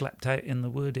and I've slept out in the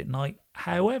wood at night.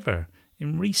 However,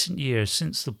 in recent years,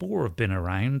 since the boar have been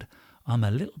around, I'm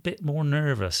a little bit more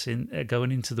nervous in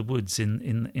going into the woods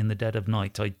in the dead of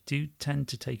night. I do tend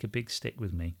to take a big stick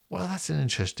with me. Well, that's an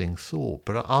interesting thought,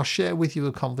 but I'll share with you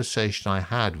a conversation I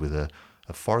had with a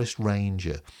forest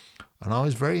ranger, and I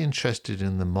was very interested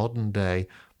in the modern day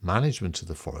management of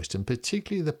the forest, and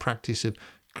particularly the practice of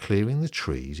clearing the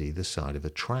trees either side of a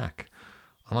track.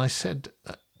 And I said,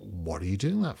 what are you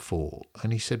doing that for?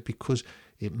 And he said, because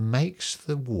it makes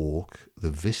the walk,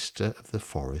 the vista of the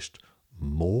forest,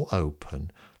 more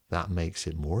open. That makes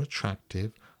it more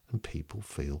attractive and people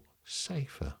feel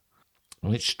safer.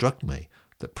 And it struck me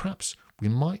that perhaps we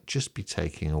might just be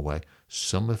taking away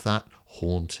some of that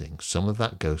haunting, some of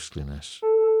that ghostliness.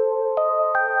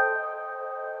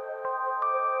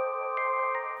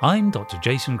 I'm Dr.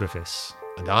 Jason Griffiths.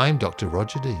 And I'm Dr.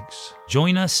 Roger Deeks.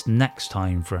 Join us next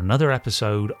time for another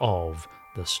episode of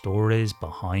The Stories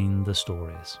Behind the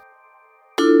Stories.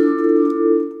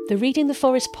 The Reading the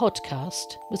Forest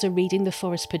podcast was a Reading the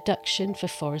Forest production for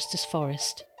Foresters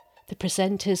Forest. The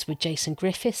presenters were Jason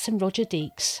Griffiths and Roger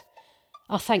Deeks.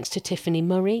 Our thanks to Tiffany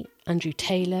Murray, Andrew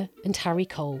Taylor and Harry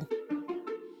Cole.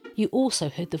 You also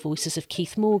heard the voices of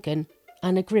Keith Morgan,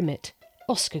 Anna Grimmett,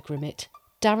 Oscar Grimmett,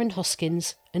 Darren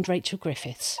Hoskins and Rachel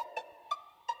Griffiths.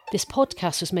 This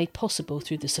podcast was made possible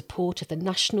through the support of the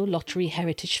National Lottery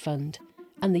Heritage Fund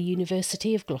and the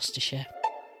University of Gloucestershire.